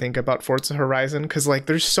bottle, I think, about Forza Horizon, because like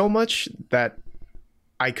there's so much that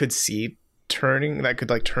I could see that could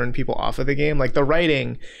like turn people off of the game. Like the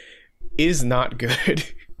writing is not good.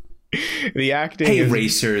 The acting. Hey,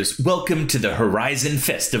 racers! Welcome to the Horizon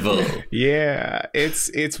Festival. Yeah,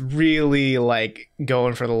 it's really like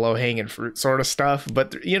going for the low hanging fruit sort of stuff.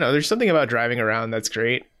 But there's something about driving around that's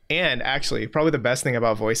great. And actually, probably the best thing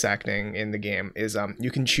about voice acting in the game is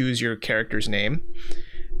you can choose your character's name.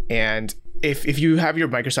 And if you have your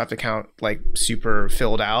Microsoft account like super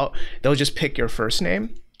filled out, they'll just pick your first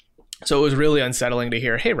name. So it was really unsettling to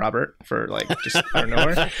hear, "Hey, Robert," for like just out of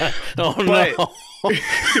nowhere. But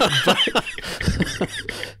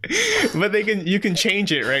you can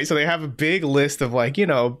change it, right? So they have a big list of like,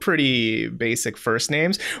 pretty basic first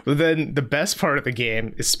names. But then the best part of the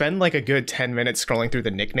game is spend like a good 10 minutes scrolling through the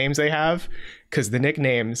nicknames they have, because the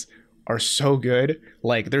nicknames are so good.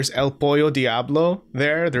 Like there's El Pollo Diablo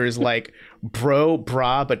there. There's like Bro,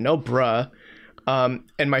 Bra, but no bruh.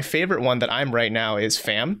 And my favorite one that I'm right now is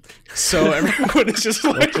Fam. So everyone is just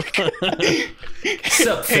like, "What's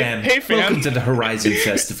up, Fam? Hey, Fam. Welcome to the Horizon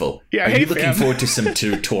Festival. Yeah, Are hey, you looking Fam. forward to some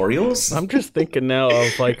tutorials?" I'm just thinking now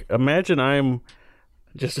of like, imagine I'm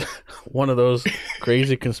just one of those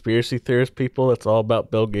crazy conspiracy theorist people that's all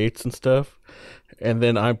about Bill Gates and stuff. And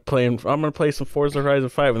then I'm going to play some Forza Horizon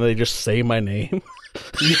 5 and they just say my name.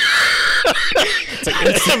 it's like,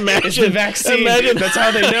 it's the vaccine. Imagine That's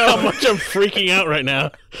how they know. how much I'm freaking out right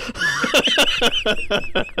now.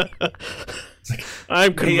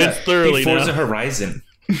 I'm convinced thoroughly hey, Forza now. Horizon.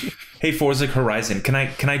 Hey, Forza Horizon, can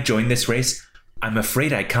I join this race? I'm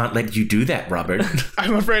afraid I can't let you do that, Robert.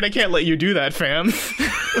 I'm afraid I can't let you do that, Fam.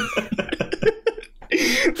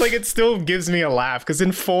 Like, it still gives me a laugh because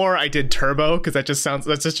in 4 I did Turbo because that's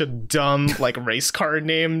such a dumb like race car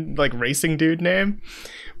name, like racing dude name.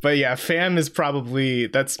 But yeah, Fam is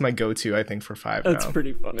that's my go-to, I think, for 5 That's now.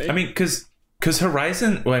 pretty funny. I mean, because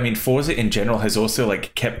Horizon, Forza in general has also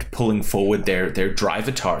like kept pulling forward their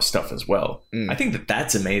Drivatar stuff as well. I think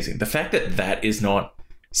that's amazing. The fact that is not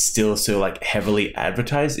still so like heavily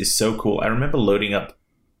advertised is so cool. I remember loading up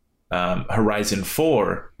Horizon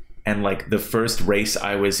 4 and like the first race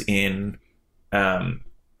I was in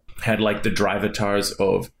had like the Drivatars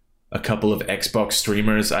of a couple of Xbox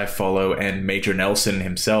streamers I follow and Major Nelson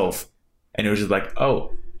himself, and it was just like,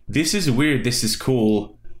 oh, this is weird, this is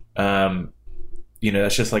cool.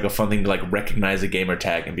 That's just like a fun thing to like recognize a gamer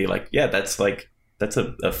tag and be like, yeah, that's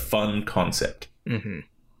a fun concept. Mm-hmm.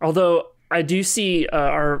 Although I do see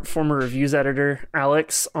our former reviews editor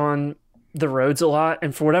Alex on the roads a lot,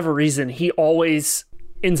 and for whatever reason, he always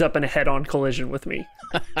ends up in a head-on collision with me.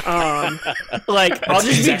 Like, I'll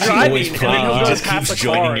just be driving, and then he'll He go just past keeps the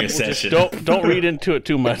car. joining your and we'll just- session. Don't read into it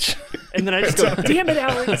too much. And then I just go, "Damn it,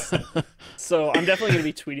 Alex!" So I'm definitely going to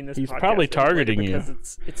be tweeting this. He's podcast probably later targeting you.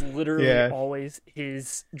 because it's literally Yeah. always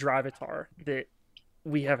his Drivatar that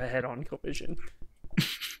we have a head-on collision.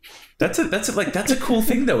 That's a cool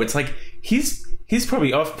thing though. It's like he's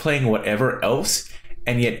probably off playing whatever else,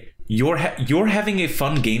 and yet you're having a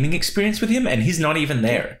fun gaming experience with him, and he's not even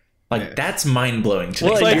there. Like, that's mind blowing to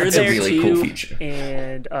me. Well, you're That's there a really too, cool feature.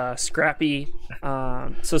 and Scrappy.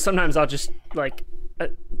 So sometimes I'll just like,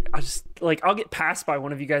 I'll get passed by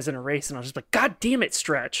one of you guys in a race, and I'll just be like, "God damn it,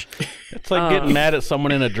 Stretch!" It's like getting mad at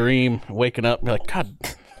someone in a dream, waking up and be like, God.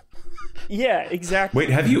 Yeah, exactly. Wait,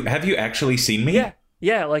 have you actually seen me?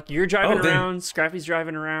 Yeah. Like, you're driving Oh, then- around, Scrappy's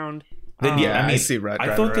driving around. Then yeah, I see Red I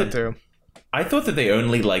driving thought around that too. I thought that they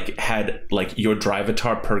only like had like your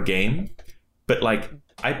Drivatar per game, but like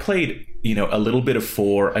I played, a little bit of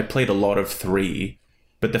 4. I played a lot of 3,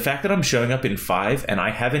 but the fact that I'm showing up in 5 and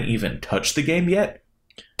I haven't even touched the game yet,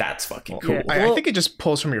 that's fucking cool. Yeah. I think it just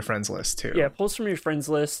pulls from your friends list too. Yeah, pulls from your friends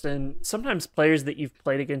list, and sometimes players that you've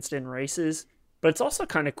played against in races. But it's also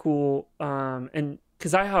kind of cool, and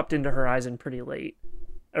because I hopped into Horizon pretty late,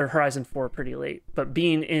 or Horizon 4 pretty late. But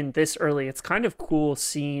being in this early, it's kind of cool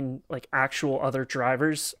seeing like actual other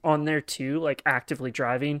drivers on there too, like actively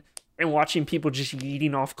driving, and watching people just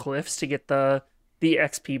yeeting off cliffs to get the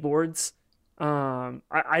XP boards.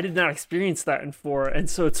 I did not experience that in 4, and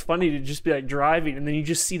so it's funny to just be like driving, and then you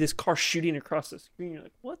just see this car shooting across the screen. You're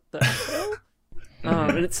like, what the hell?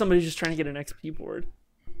 And it's somebody just trying to get an XP board.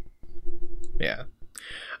 Yeah.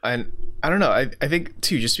 And I don't know. I think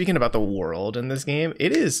too, just speaking about the world in this game,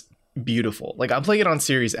 it is beautiful. Like, I'm playing it on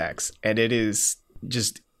Series X, and it is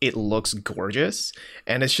just, it looks gorgeous.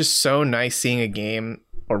 And it's just so nice seeing a game,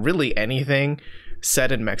 or really anything,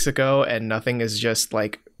 set in Mexico and nothing is just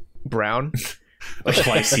like brown.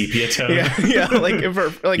 Like sepia tone. Yeah. Like, You're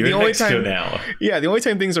the in only Mexico time now. Yeah, the only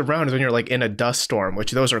time things are brown is when you're like in a dust storm,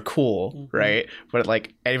 which those are cool, right? But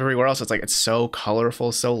like everywhere else, it's like it's so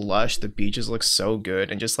colorful, so lush. The beaches look so good,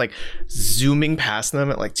 and just like zooming past them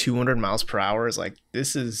at like 200 miles per hour is like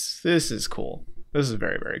this is cool. This is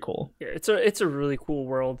very, very cool. Yeah, it's a really cool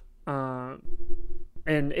world, and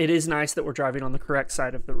it is nice that we're driving on the correct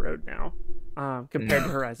side of the road now, compared to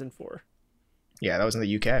Horizon 4. Yeah, that was in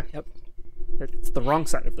the UK. Yep, it's the wrong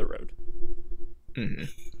side of the road.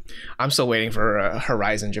 I'm still waiting for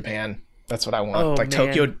Horizon Japan. That's what I want. Oh, like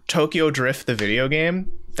man. Tokyo Drift, the video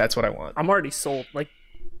game. That's what I want. I'm already sold. Like,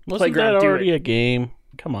 Wasn't Playground, that do already it. a game?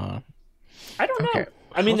 Come on. I don't know. Okay.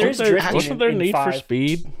 I mean, there's drifting. Wasn't there in Need for 5.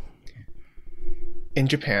 Speed? In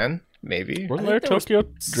Japan, maybe. Wasn't I there a think there was Tokyo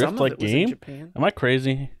some Drift of like it was in game? Japan. Am I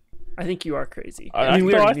crazy? I think you are crazy. I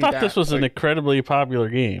we already knew thought that. this was an incredibly popular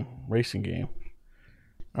game, racing game.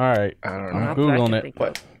 All right, I don't I'm know. Not that I googling can it. think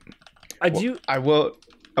of. I do. I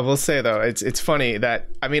will say though, it's funny that,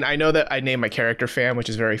 I mean, I know that I named my character Fam, which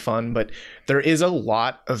is very fun, but there is a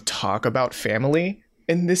lot of talk about family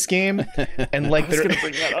in this game, and like they're gonna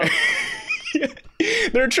bring that up.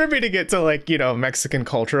 They're attributing it to like, you know, Mexican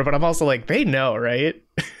culture, but I'm also like, they know, right?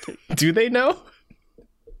 Do they know?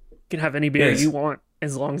 You can have any beer you want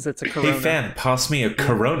as long as it's a Corona. Hey fan, pass me a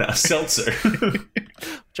Corona seltzer,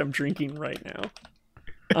 which I'm drinking right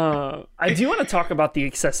now. I do want to talk about the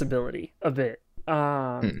accessibility a bit.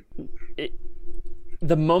 The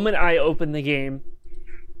moment I opened the game,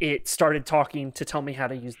 it started talking to tell me how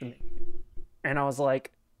to use the menu, and I was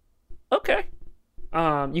like, okay.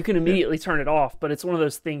 You can immediately turn it off, but it's one of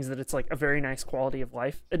those things that it's like a very nice quality of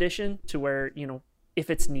life addition to where, you know, if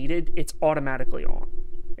it's needed, it's automatically on,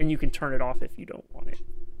 and you can turn it off if you don't want it.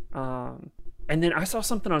 And then I saw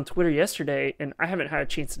something on Twitter yesterday, and I haven't had a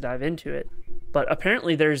chance to dive into it, but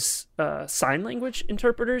apparently there's sign language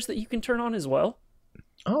interpreters that you can turn on as well.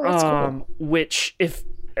 Oh, that's cool. Which, if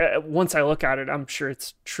once I look at it, I'm sure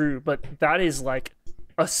it's true, but that is like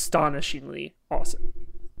astonishingly awesome.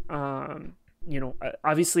 You know,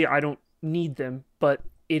 obviously I don't need them, but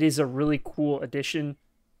it is a really cool addition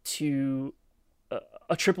to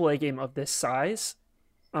a AAA game of this size.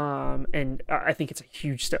 And I think it's a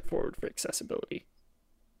huge step forward for accessibility.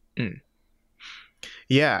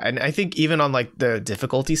 Yeah, and I think even on like the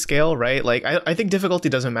difficulty scale, right? Like I think difficulty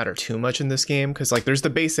doesn't matter too much in this game because like there's the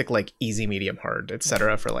basic like easy, medium, hard,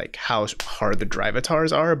 etc. for like how hard the drive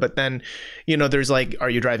avatars are. But then, you know, there's like, are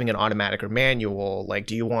you driving an automatic or manual? Like,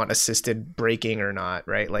 do you want assisted braking or not?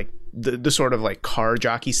 Right? Like the sort of like car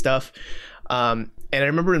jockey stuff. And I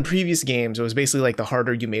remember in previous games, it was basically like the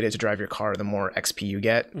harder you made it to drive your car, the more XP you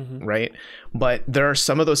get, right? But there are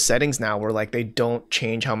some of those settings now where like they don't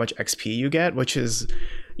change how much XP you get, which is,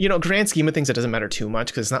 you know, grand scheme of things, it doesn't matter too much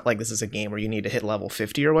because it's not like this is a game where you need to hit level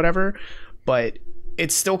 50 or whatever. But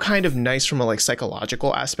it's still kind of nice from a like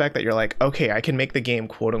psychological aspect that you're like, okay, I can make the game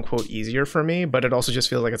quote unquote easier for me, but it also just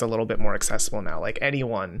feels like it's a little bit more accessible now. Like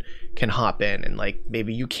anyone can hop in and like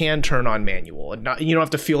maybe you can turn on manual and not, you don't have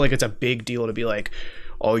to feel like it's a big deal to be like,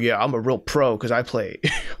 oh yeah, I'm a real pro because I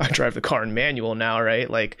drive the car in manual now, right?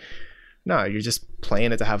 Like, no, you're just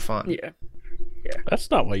playing it to have fun. Yeah. That's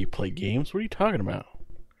not why you play games. What are you talking about?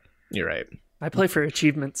 You're right. I play for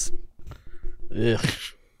achievements. Ugh.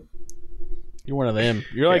 You're one of them.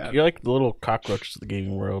 You're like the little cockroaches of the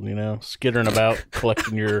gaming world, you know, skittering about,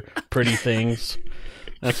 collecting your pretty things.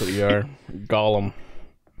 That's what you are. Gollum.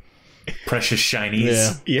 Precious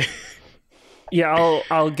shinies. Yeah,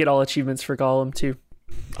 I'll get all achievements for Gollum too.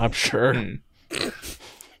 I'm sure.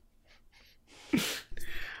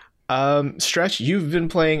 Stretch, you've been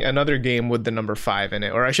playing another game with the number 5 in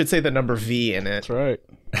it, or I should say the number V in it. That's right.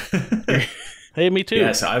 Hey, me too.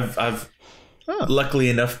 Yes, I've luckily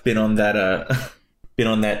enough been on that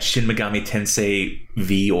Shin Megami Tensei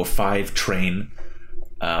V or 5 train,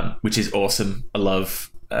 which is awesome. I love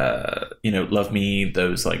love me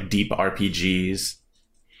those like deep RPGs.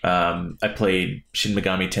 I played Shin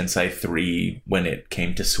Megami Tensei 3 when it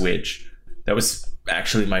came to Switch. That was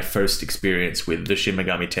actually my first experience with the Shin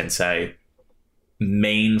Megami Tensei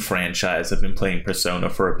main franchise. I've been playing Persona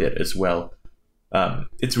for a bit as well.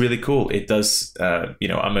 It's really cool. It does, I'm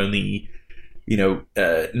only, 9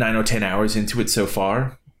 or 10 hours into it so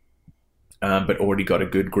far, but already got a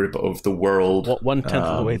good grip of the world. 1/10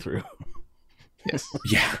 of the way through. Yes.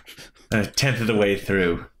 Yeah. 1/10 of the way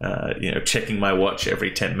through, checking my watch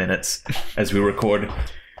every 10 minutes as we record.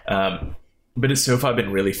 But it's so far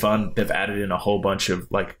been really fun. They've added in a whole bunch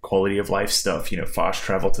of like quality of life stuff, fast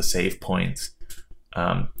travel to save points.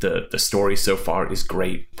 The story so far is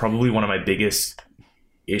great. Probably one of my biggest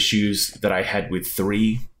issues that I had with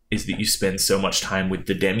 3 is that you spend so much time with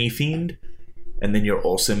the Demi-Fiend, and then you're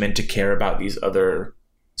also meant to care about these other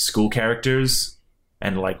school characters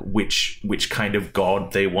and like which kind of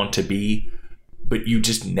god they want to be, but you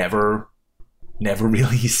just never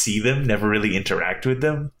really see them, never really interact with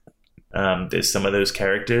them. There's some of those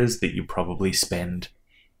characters that you probably spend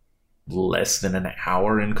less than an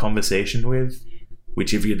hour in conversation with,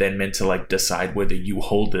 which if you're then meant to like decide whether you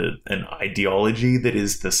hold an ideology that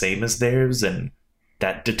is the same as theirs and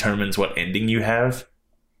that determines what ending you have,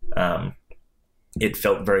 it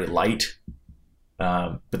felt very light.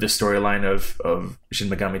 But the storyline of Shin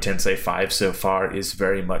Megami Tensei 5 so far is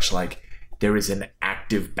very much like there is an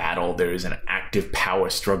active battle, there is an active power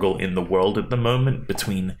struggle in the world at the moment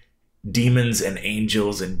between demons and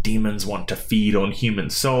angels, and demons want to feed on human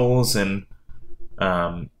souls, and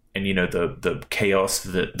the chaos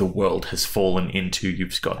that the world has fallen into.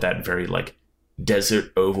 You've got that very like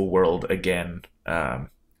desert overworld again.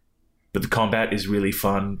 But the combat is really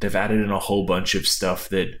fun. They've added in a whole bunch of stuff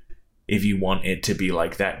that if you want it to be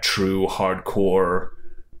like that true hardcore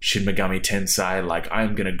Shin Megami Tensei, like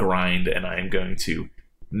I'm going to grind and I'm going to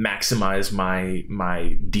maximize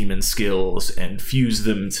my demon skills and fuse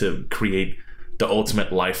them to create the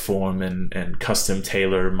ultimate life form and custom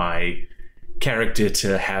tailor my character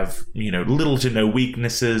to have, little to no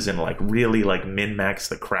weaknesses and like really like min-max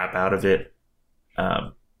the crap out of it.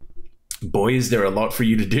 Boy, is there a lot for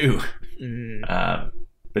you to do.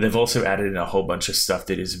 But they've also added in a whole bunch of stuff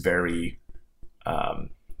that is very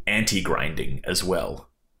anti-grinding as well.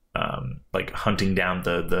 Like hunting down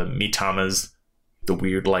the Mitamas, the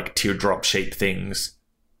weird like teardrop shaped things,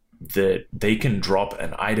 that they can drop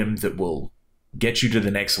an item that will get you to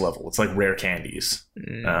the next level. It's like rare candies,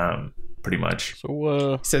 pretty much.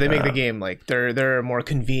 So they make the game like there are more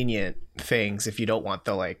convenient things if you don't want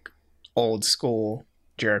the like old school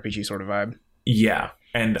JRPG sort of vibe. Yeah,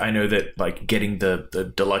 and I know that like getting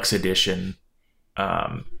the deluxe edition,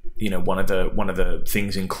 one of the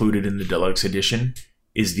things included in the deluxe edition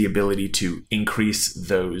is the ability to increase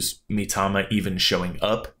those Mitama even showing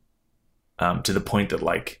up, to the point that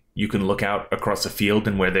like you can look out across a field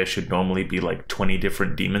and where there should normally be like 20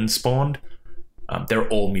 different demons spawned, they're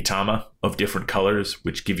all Mitama of different colors,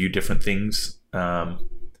 which give you different things.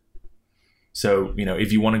 So,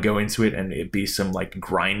 if you want to go into it and it be some like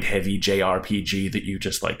grind heavy JRPG that you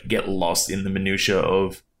just like get lost in the minutia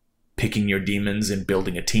of picking your demons and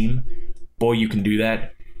building a team, boy, you can do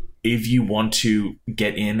that. If you want to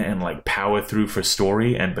get in and like power through for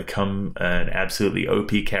story and become an absolutely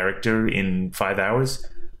OP character in 5 hours,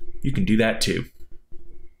 you can do that too.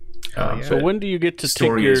 So when do you get to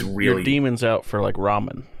take your demons out for like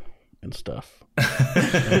ramen and stuff?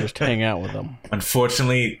 And just hang out with them?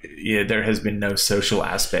 Unfortunately, yeah, there has been no social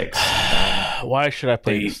aspect. Why should I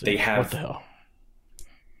play this? They have... What the hell?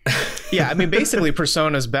 Yeah, I mean, basically,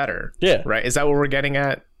 Persona's better. Yeah. Right? Is that what we're getting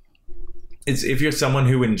at? It's if you're someone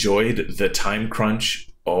who enjoyed the time crunch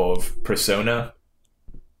of Persona,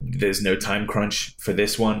 there's no time crunch for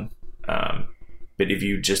this one. But if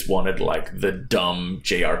you just wanted like the dumb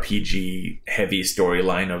JRPG heavy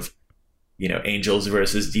storyline of, angels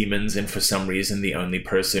versus demons, and for some reason the only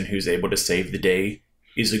person who's able to save the day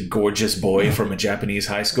is a gorgeous boy from a Japanese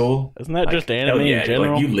high school. Isn't that just anime in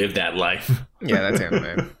general? Like, you live that life. Yeah, that's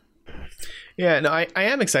anime. Yeah, no, I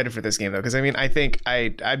am excited for this game though, because I mean, I think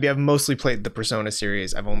I've mostly played the Persona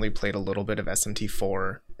series. I've only played a little bit of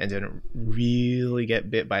SMT4 and didn't really get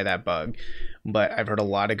bit by that bug. But I've heard a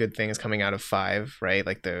lot of good things coming out of 5, right?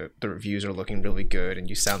 Like the reviews are looking really good, and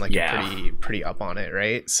you sound like you're pretty up on it,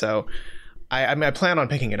 right? So I mean, I plan on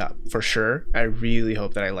picking it up for sure. I really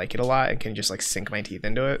hope that I like it a lot and can just like sink my teeth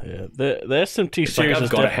into it. Yeah, the SMT series is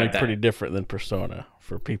definitely pretty different than Persona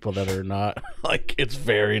for people that are not like, it's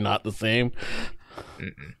very not the same.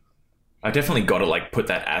 I definitely got to like put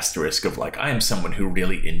that asterisk of like, I am someone who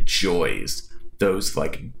really enjoys those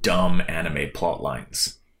like dumb anime plot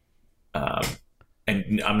lines.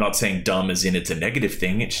 And I'm not saying dumb as in it's a negative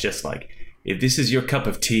thing. It's just like, if this is your cup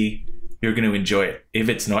of tea, you're going to enjoy it. If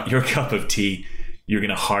it's not your cup of tea, you're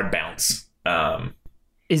going to hard bounce.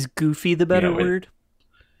 Is goofy the better word?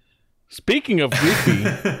 Speaking of goofy,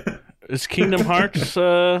 is Kingdom Hearts...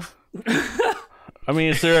 I mean,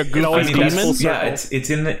 is there a goofy demon? Yeah, it's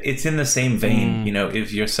in the same vein.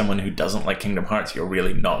 If you're someone who doesn't like Kingdom Hearts, you're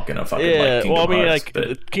really not gonna fucking like Kingdom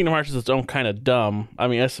Hearts. Kingdom Hearts is its own kind of dumb. I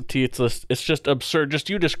mean, SMT, it's just absurd.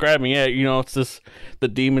 Just you describing it, it's this: the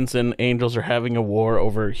demons and angels are having a war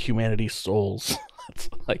over humanity's souls. It's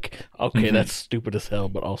like, okay, that's stupid as hell,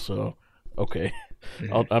 but also okay,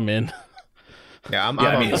 I'm in. Yeah, I'm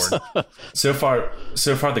on board. So far,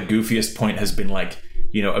 the goofiest point has been like,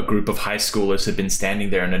 a group of high schoolers have been standing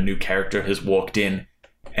there and a new character has walked in,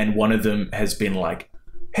 and one of them has been like,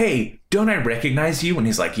 "Hey, don't I recognize you?" And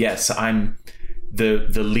he's like, "Yes, I'm the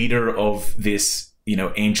leader of this,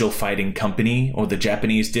 angel fighting company or the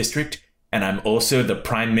Japanese district, and I'm also the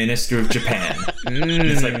Prime Minister of Japan." And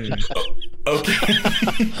it's like,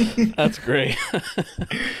 okay. That's great.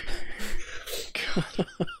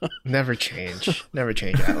 Never change,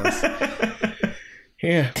 Atlas.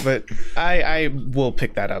 Yeah, but I will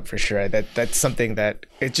pick that up for sure. That's something that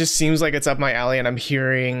it just seems like it's up my alley, and I'm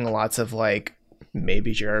hearing lots of like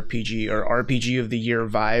maybe JRPG or RPG of the year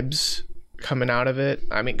vibes coming out of it.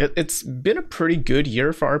 I mean, it's been a pretty good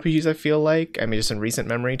year for RPGs, I feel like. I mean, just in recent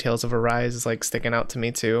memory, Tales of Arise is like sticking out to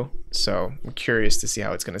me too. So I'm curious to see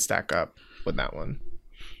how it's going to stack up with that one.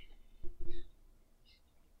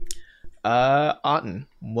 Otten,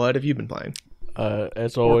 what have you been playing?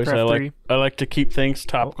 As always, I like to keep things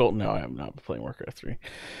topical. No, I am not playing Warcraft 3.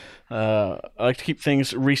 I like to keep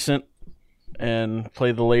things recent and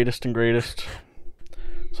play the latest and greatest.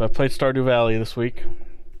 So I played Stardew Valley this week.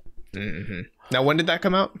 Mm-hmm. Now, when did that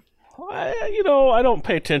come out? I don't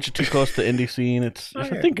pay attention too close to the indie scene.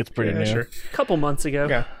 I think it's pretty new. Sure. A couple months ago.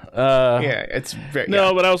 Yeah. It's very. No,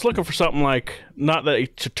 yeah. but I was looking for something like not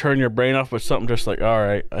that to turn your brain off, but something just like, all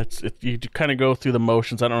right, you kind of go through the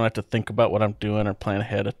motions. I don't have to think about what I'm doing or plan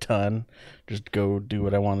ahead a ton. Just go do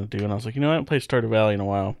what I want to do. And I was like, I haven't played Stardew Valley in a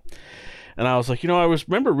while. And I was like, I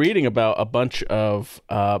remember reading about a bunch of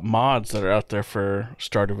mods that are out there for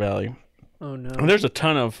Stardew Valley. Oh no! And there's a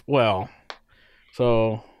ton of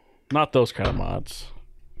not those kind of mods.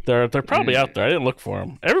 They're probably out there. I didn't look for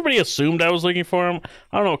them. Everybody assumed I was looking for them.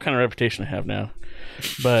 I don't know what kind of reputation I have now,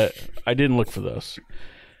 but I didn't look for those.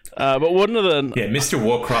 But one of the Mr.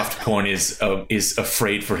 Warcraft porn is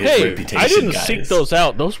afraid for his reputation. I didn't seek those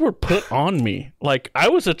out. Those were put on me. Like I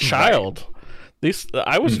was a child. Right.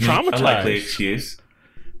 I was traumatized. Unlikely excuse.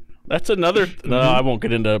 That's another. No, I won't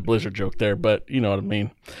get into a Blizzard joke there, but you know what I mean.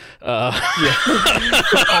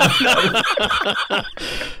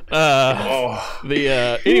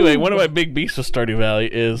 Anyway, one of my big beasts with Stardew Valley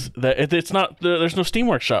is that it's not. There's no Steam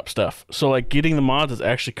Workshop stuff, so like getting the mods is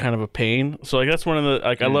actually kind of a pain. So like that's one of the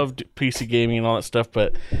I love PC gaming and all that stuff,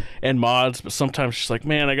 but sometimes it's just like,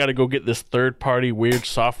 man, I got to go get this third party weird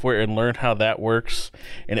software and learn how that works,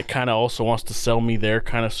 and it kind of also wants to sell me their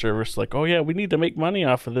kind of service, like, oh yeah, we need to make money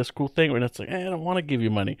off of this cool thing, and it's like, I don't want to give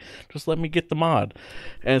you money, just let me get the mod.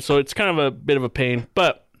 And so it's kind of a bit of a pain.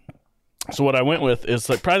 But so what I went with is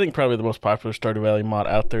like probably the most popular Stardew Valley mod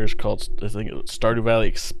out there is called, I think it's Stardew Valley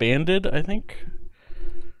Expanded, I think.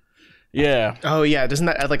 Yeah. Oh yeah, doesn't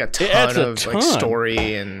that add like a ton of like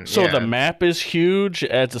story and so the map is huge.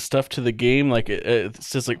 It adds the stuff to the game, like it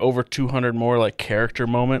says like over 200 more like character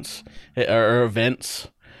moments or events.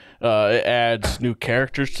 It adds new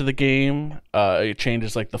characters to the game. It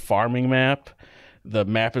changes like the farming map. The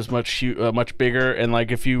map is much bigger, and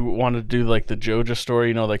like if you want to do like the Joja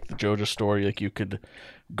story, like the Joja story, like you could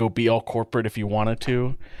go be all corporate if you wanted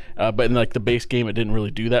to. But in like the base game, it didn't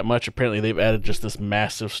really do that much. Apparently, they've added just this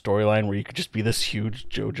massive storyline where you could just be this huge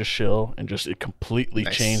Joja shill, and just it completely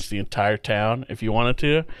changed the entire town if you wanted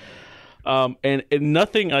to. And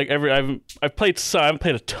nothing like I've played some, I haven't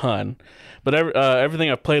played a ton. But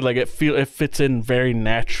everything I've played, like it fits in very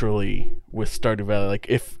naturally with Stardew Valley. Like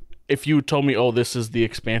if you told me, oh, this is the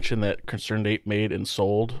expansion that Concerned Ape made and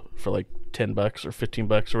sold for like $10 or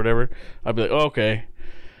 $15 or whatever, I'd be like, oh, okay,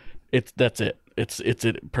 that's it. It's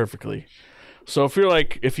it perfectly. So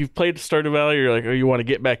if you've played Stardew Valley, you're like, oh, you want to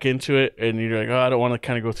get back into it, and you're like, oh, I don't want to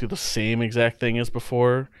kind of go through the same exact thing as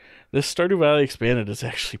before. This Stardew Valley Expanded is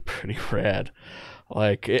actually pretty rad.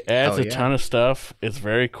 Like it adds a ton of stuff. It's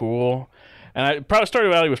very cool. And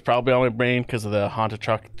Stardew Valley was probably on my brain because of the Haunted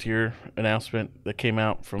Chocolatier announcement that came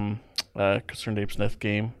out from Concerned Ape's Nest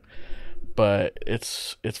game. But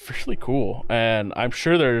it's really cool, and I'm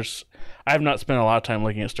sure I have not spent a lot of time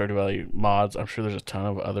looking at Stardew Valley mods. I'm sure there's a ton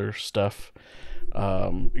of other stuff.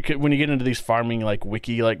 When you get into these farming like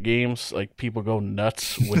wiki like games, like people go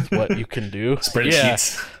nuts with what you can do.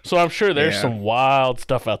 Spreadsheets. Yeah. So I'm sure there's some wild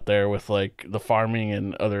stuff out there with like the farming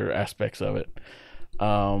and other aspects of it.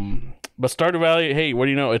 But Stardew Valley, hey, what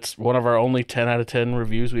do you know? It's one of our only 10 out of 10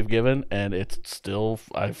 reviews we've given, and it's still,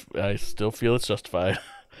 I still feel it's justified.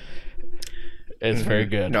 It's very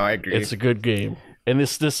good. No, I agree. It's a good game. And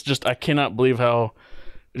this just, I cannot believe how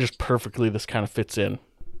just perfectly this kind of fits in.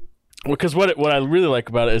 Because what I really like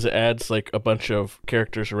about it is it adds like a bunch of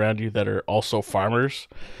characters around you that are also farmers.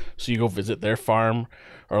 So you go visit their farm,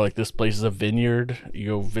 or like this place is a vineyard. You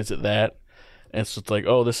go visit that. And so it's like,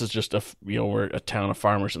 oh, this is just we're a town of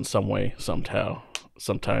farmers in some way,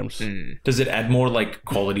 sometimes. Does it add more like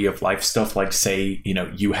quality of life stuff? Like say,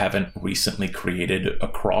 you haven't recently created a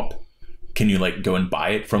crop. Can you like go and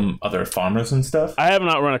buy it from other farmers and stuff? I have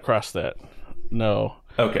not run across that. No.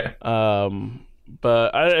 Okay.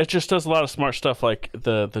 But it just does a lot of smart stuff. Like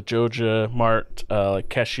the Joja Mart like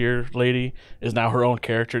cashier lady is now her own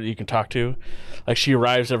character that you can talk to. Like she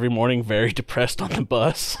arrives every morning very depressed on the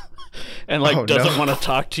bus. And like doesn't want to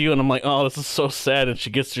talk to you, and I'm like, oh, this is so sad. And she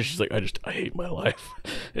gets there, she's like, I hate my life.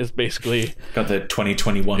 It's basically got the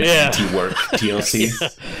 2021 anti-work DLC.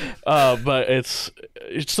 But it's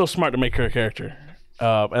so smart to make her a character,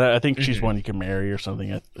 and I think she's one you can marry or something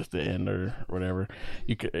at the end or whatever.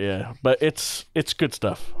 You could, but it's good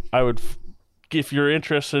stuff. I would, if you're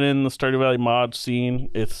interested in the Stardew Valley mod scene,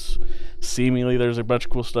 it's seemingly there's a bunch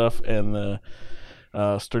of cool stuff, and the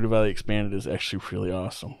Stardew Valley Expanded is actually really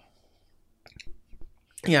awesome.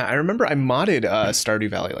 Yeah, I remember I modded Stardew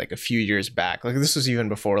Valley like a few years back. Like this was even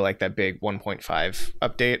before like that big 1.5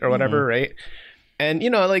 update or whatever, right? And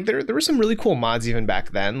like there were some really cool mods even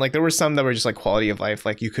back then. Like there were some that were just like quality of life.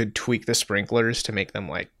 Like you could tweak the sprinklers to make them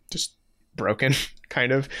like just broken,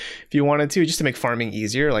 kind of, if you wanted to, just to make farming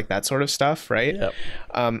easier, like that sort of stuff, right?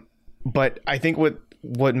 Yep. But I think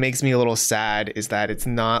what makes me a little sad is that it's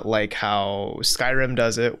not like how Skyrim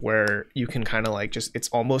does it, where you can kind of like just, it's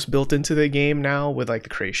almost built into the game now with like the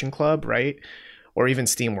Creation Club, right? Or even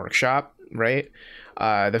Steam Workshop, right?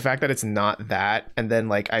 The fact that it's not that, and then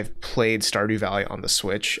like I've played Stardew Valley on the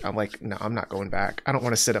Switch, I'm like, no, I'm not going back. I don't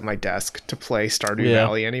want to sit at my desk to play Stardew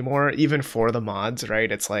Valley anymore, even for the mods,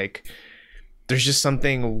 right? It's like there's just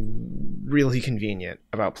something really convenient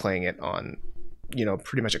about playing it on, you know,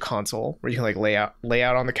 pretty much a console where you can like lay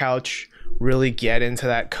out on the couch, really get into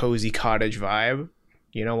that cozy cottage vibe,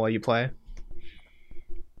 you know, while you play.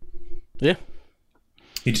 Yeah.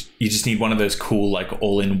 You just need one of those cool like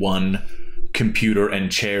all-in-one computer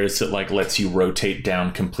and chairs that like lets you rotate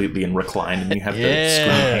down completely and recline, and you have the screen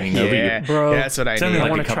hanging over you. Bro, yeah, that's what I need. It's only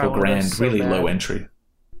like a couple grand, so really low entry.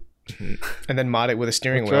 And then mod it with a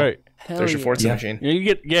steering wheel. Right. There's your Forza machine.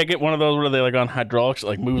 You get one of those where they like on hydraulics, that,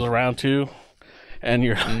 like moves around too, and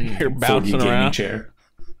you're bouncing 4D around. Chair.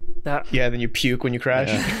 Yeah, then you puke when you crash.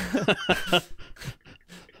 Yeah.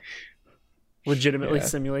 Legitimately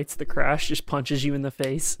simulates the crash, just punches you in the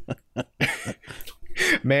face.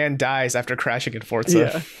 Man dies after crashing in Forza.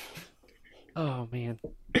 Yeah. Oh man,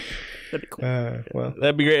 that'd be cool. Well,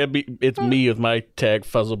 That'd be great. It's me with my tag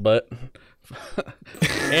Fuzzlebutt.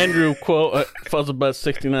 Andrew quote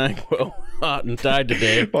Fuzzlebutt69 quote hot and died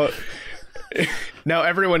today. well, now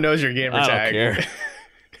everyone knows your gamer I tag. don't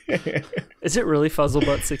care. Is it really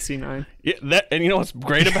Fuzzlebutt69? Yeah, and you know what's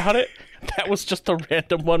great about it? That was just a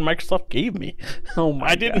random one Microsoft gave me. Oh my!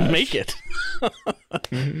 I didn't make it.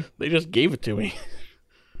 They just gave it to me.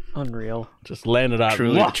 Unreal. Just landed out.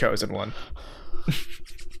 Truly the chosen one.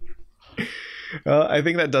 Well, I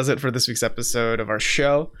think that does it for this week's episode of our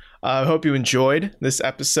show. I hope you enjoyed this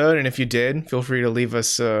episode, and if you did, feel free to leave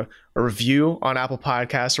us a review on Apple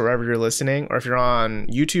Podcasts or wherever you're listening, or if you're on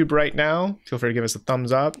YouTube right now, feel free to give us a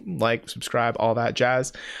thumbs up, like, subscribe, all that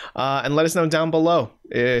jazz, and let us know down below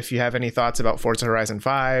if you have any thoughts about Forza Horizon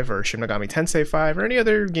 5 or Shin Megami Tensei 5 or any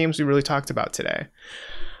other games we really talked about today.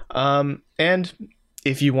 And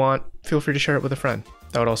if you want, feel free to share it with a friend.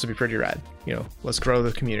 That would also be pretty rad. You know, let's grow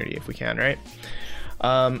the community if we can, right?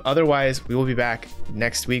 Otherwise, we will be back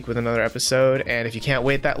next week with another episode. And if you can't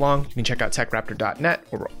wait that long, you can check out TechRaptor.net,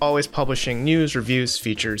 where we're always publishing news, reviews,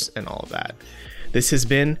 features, and all of that. This has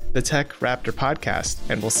been the Tech Raptor Podcast,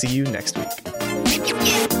 and we'll see you next week.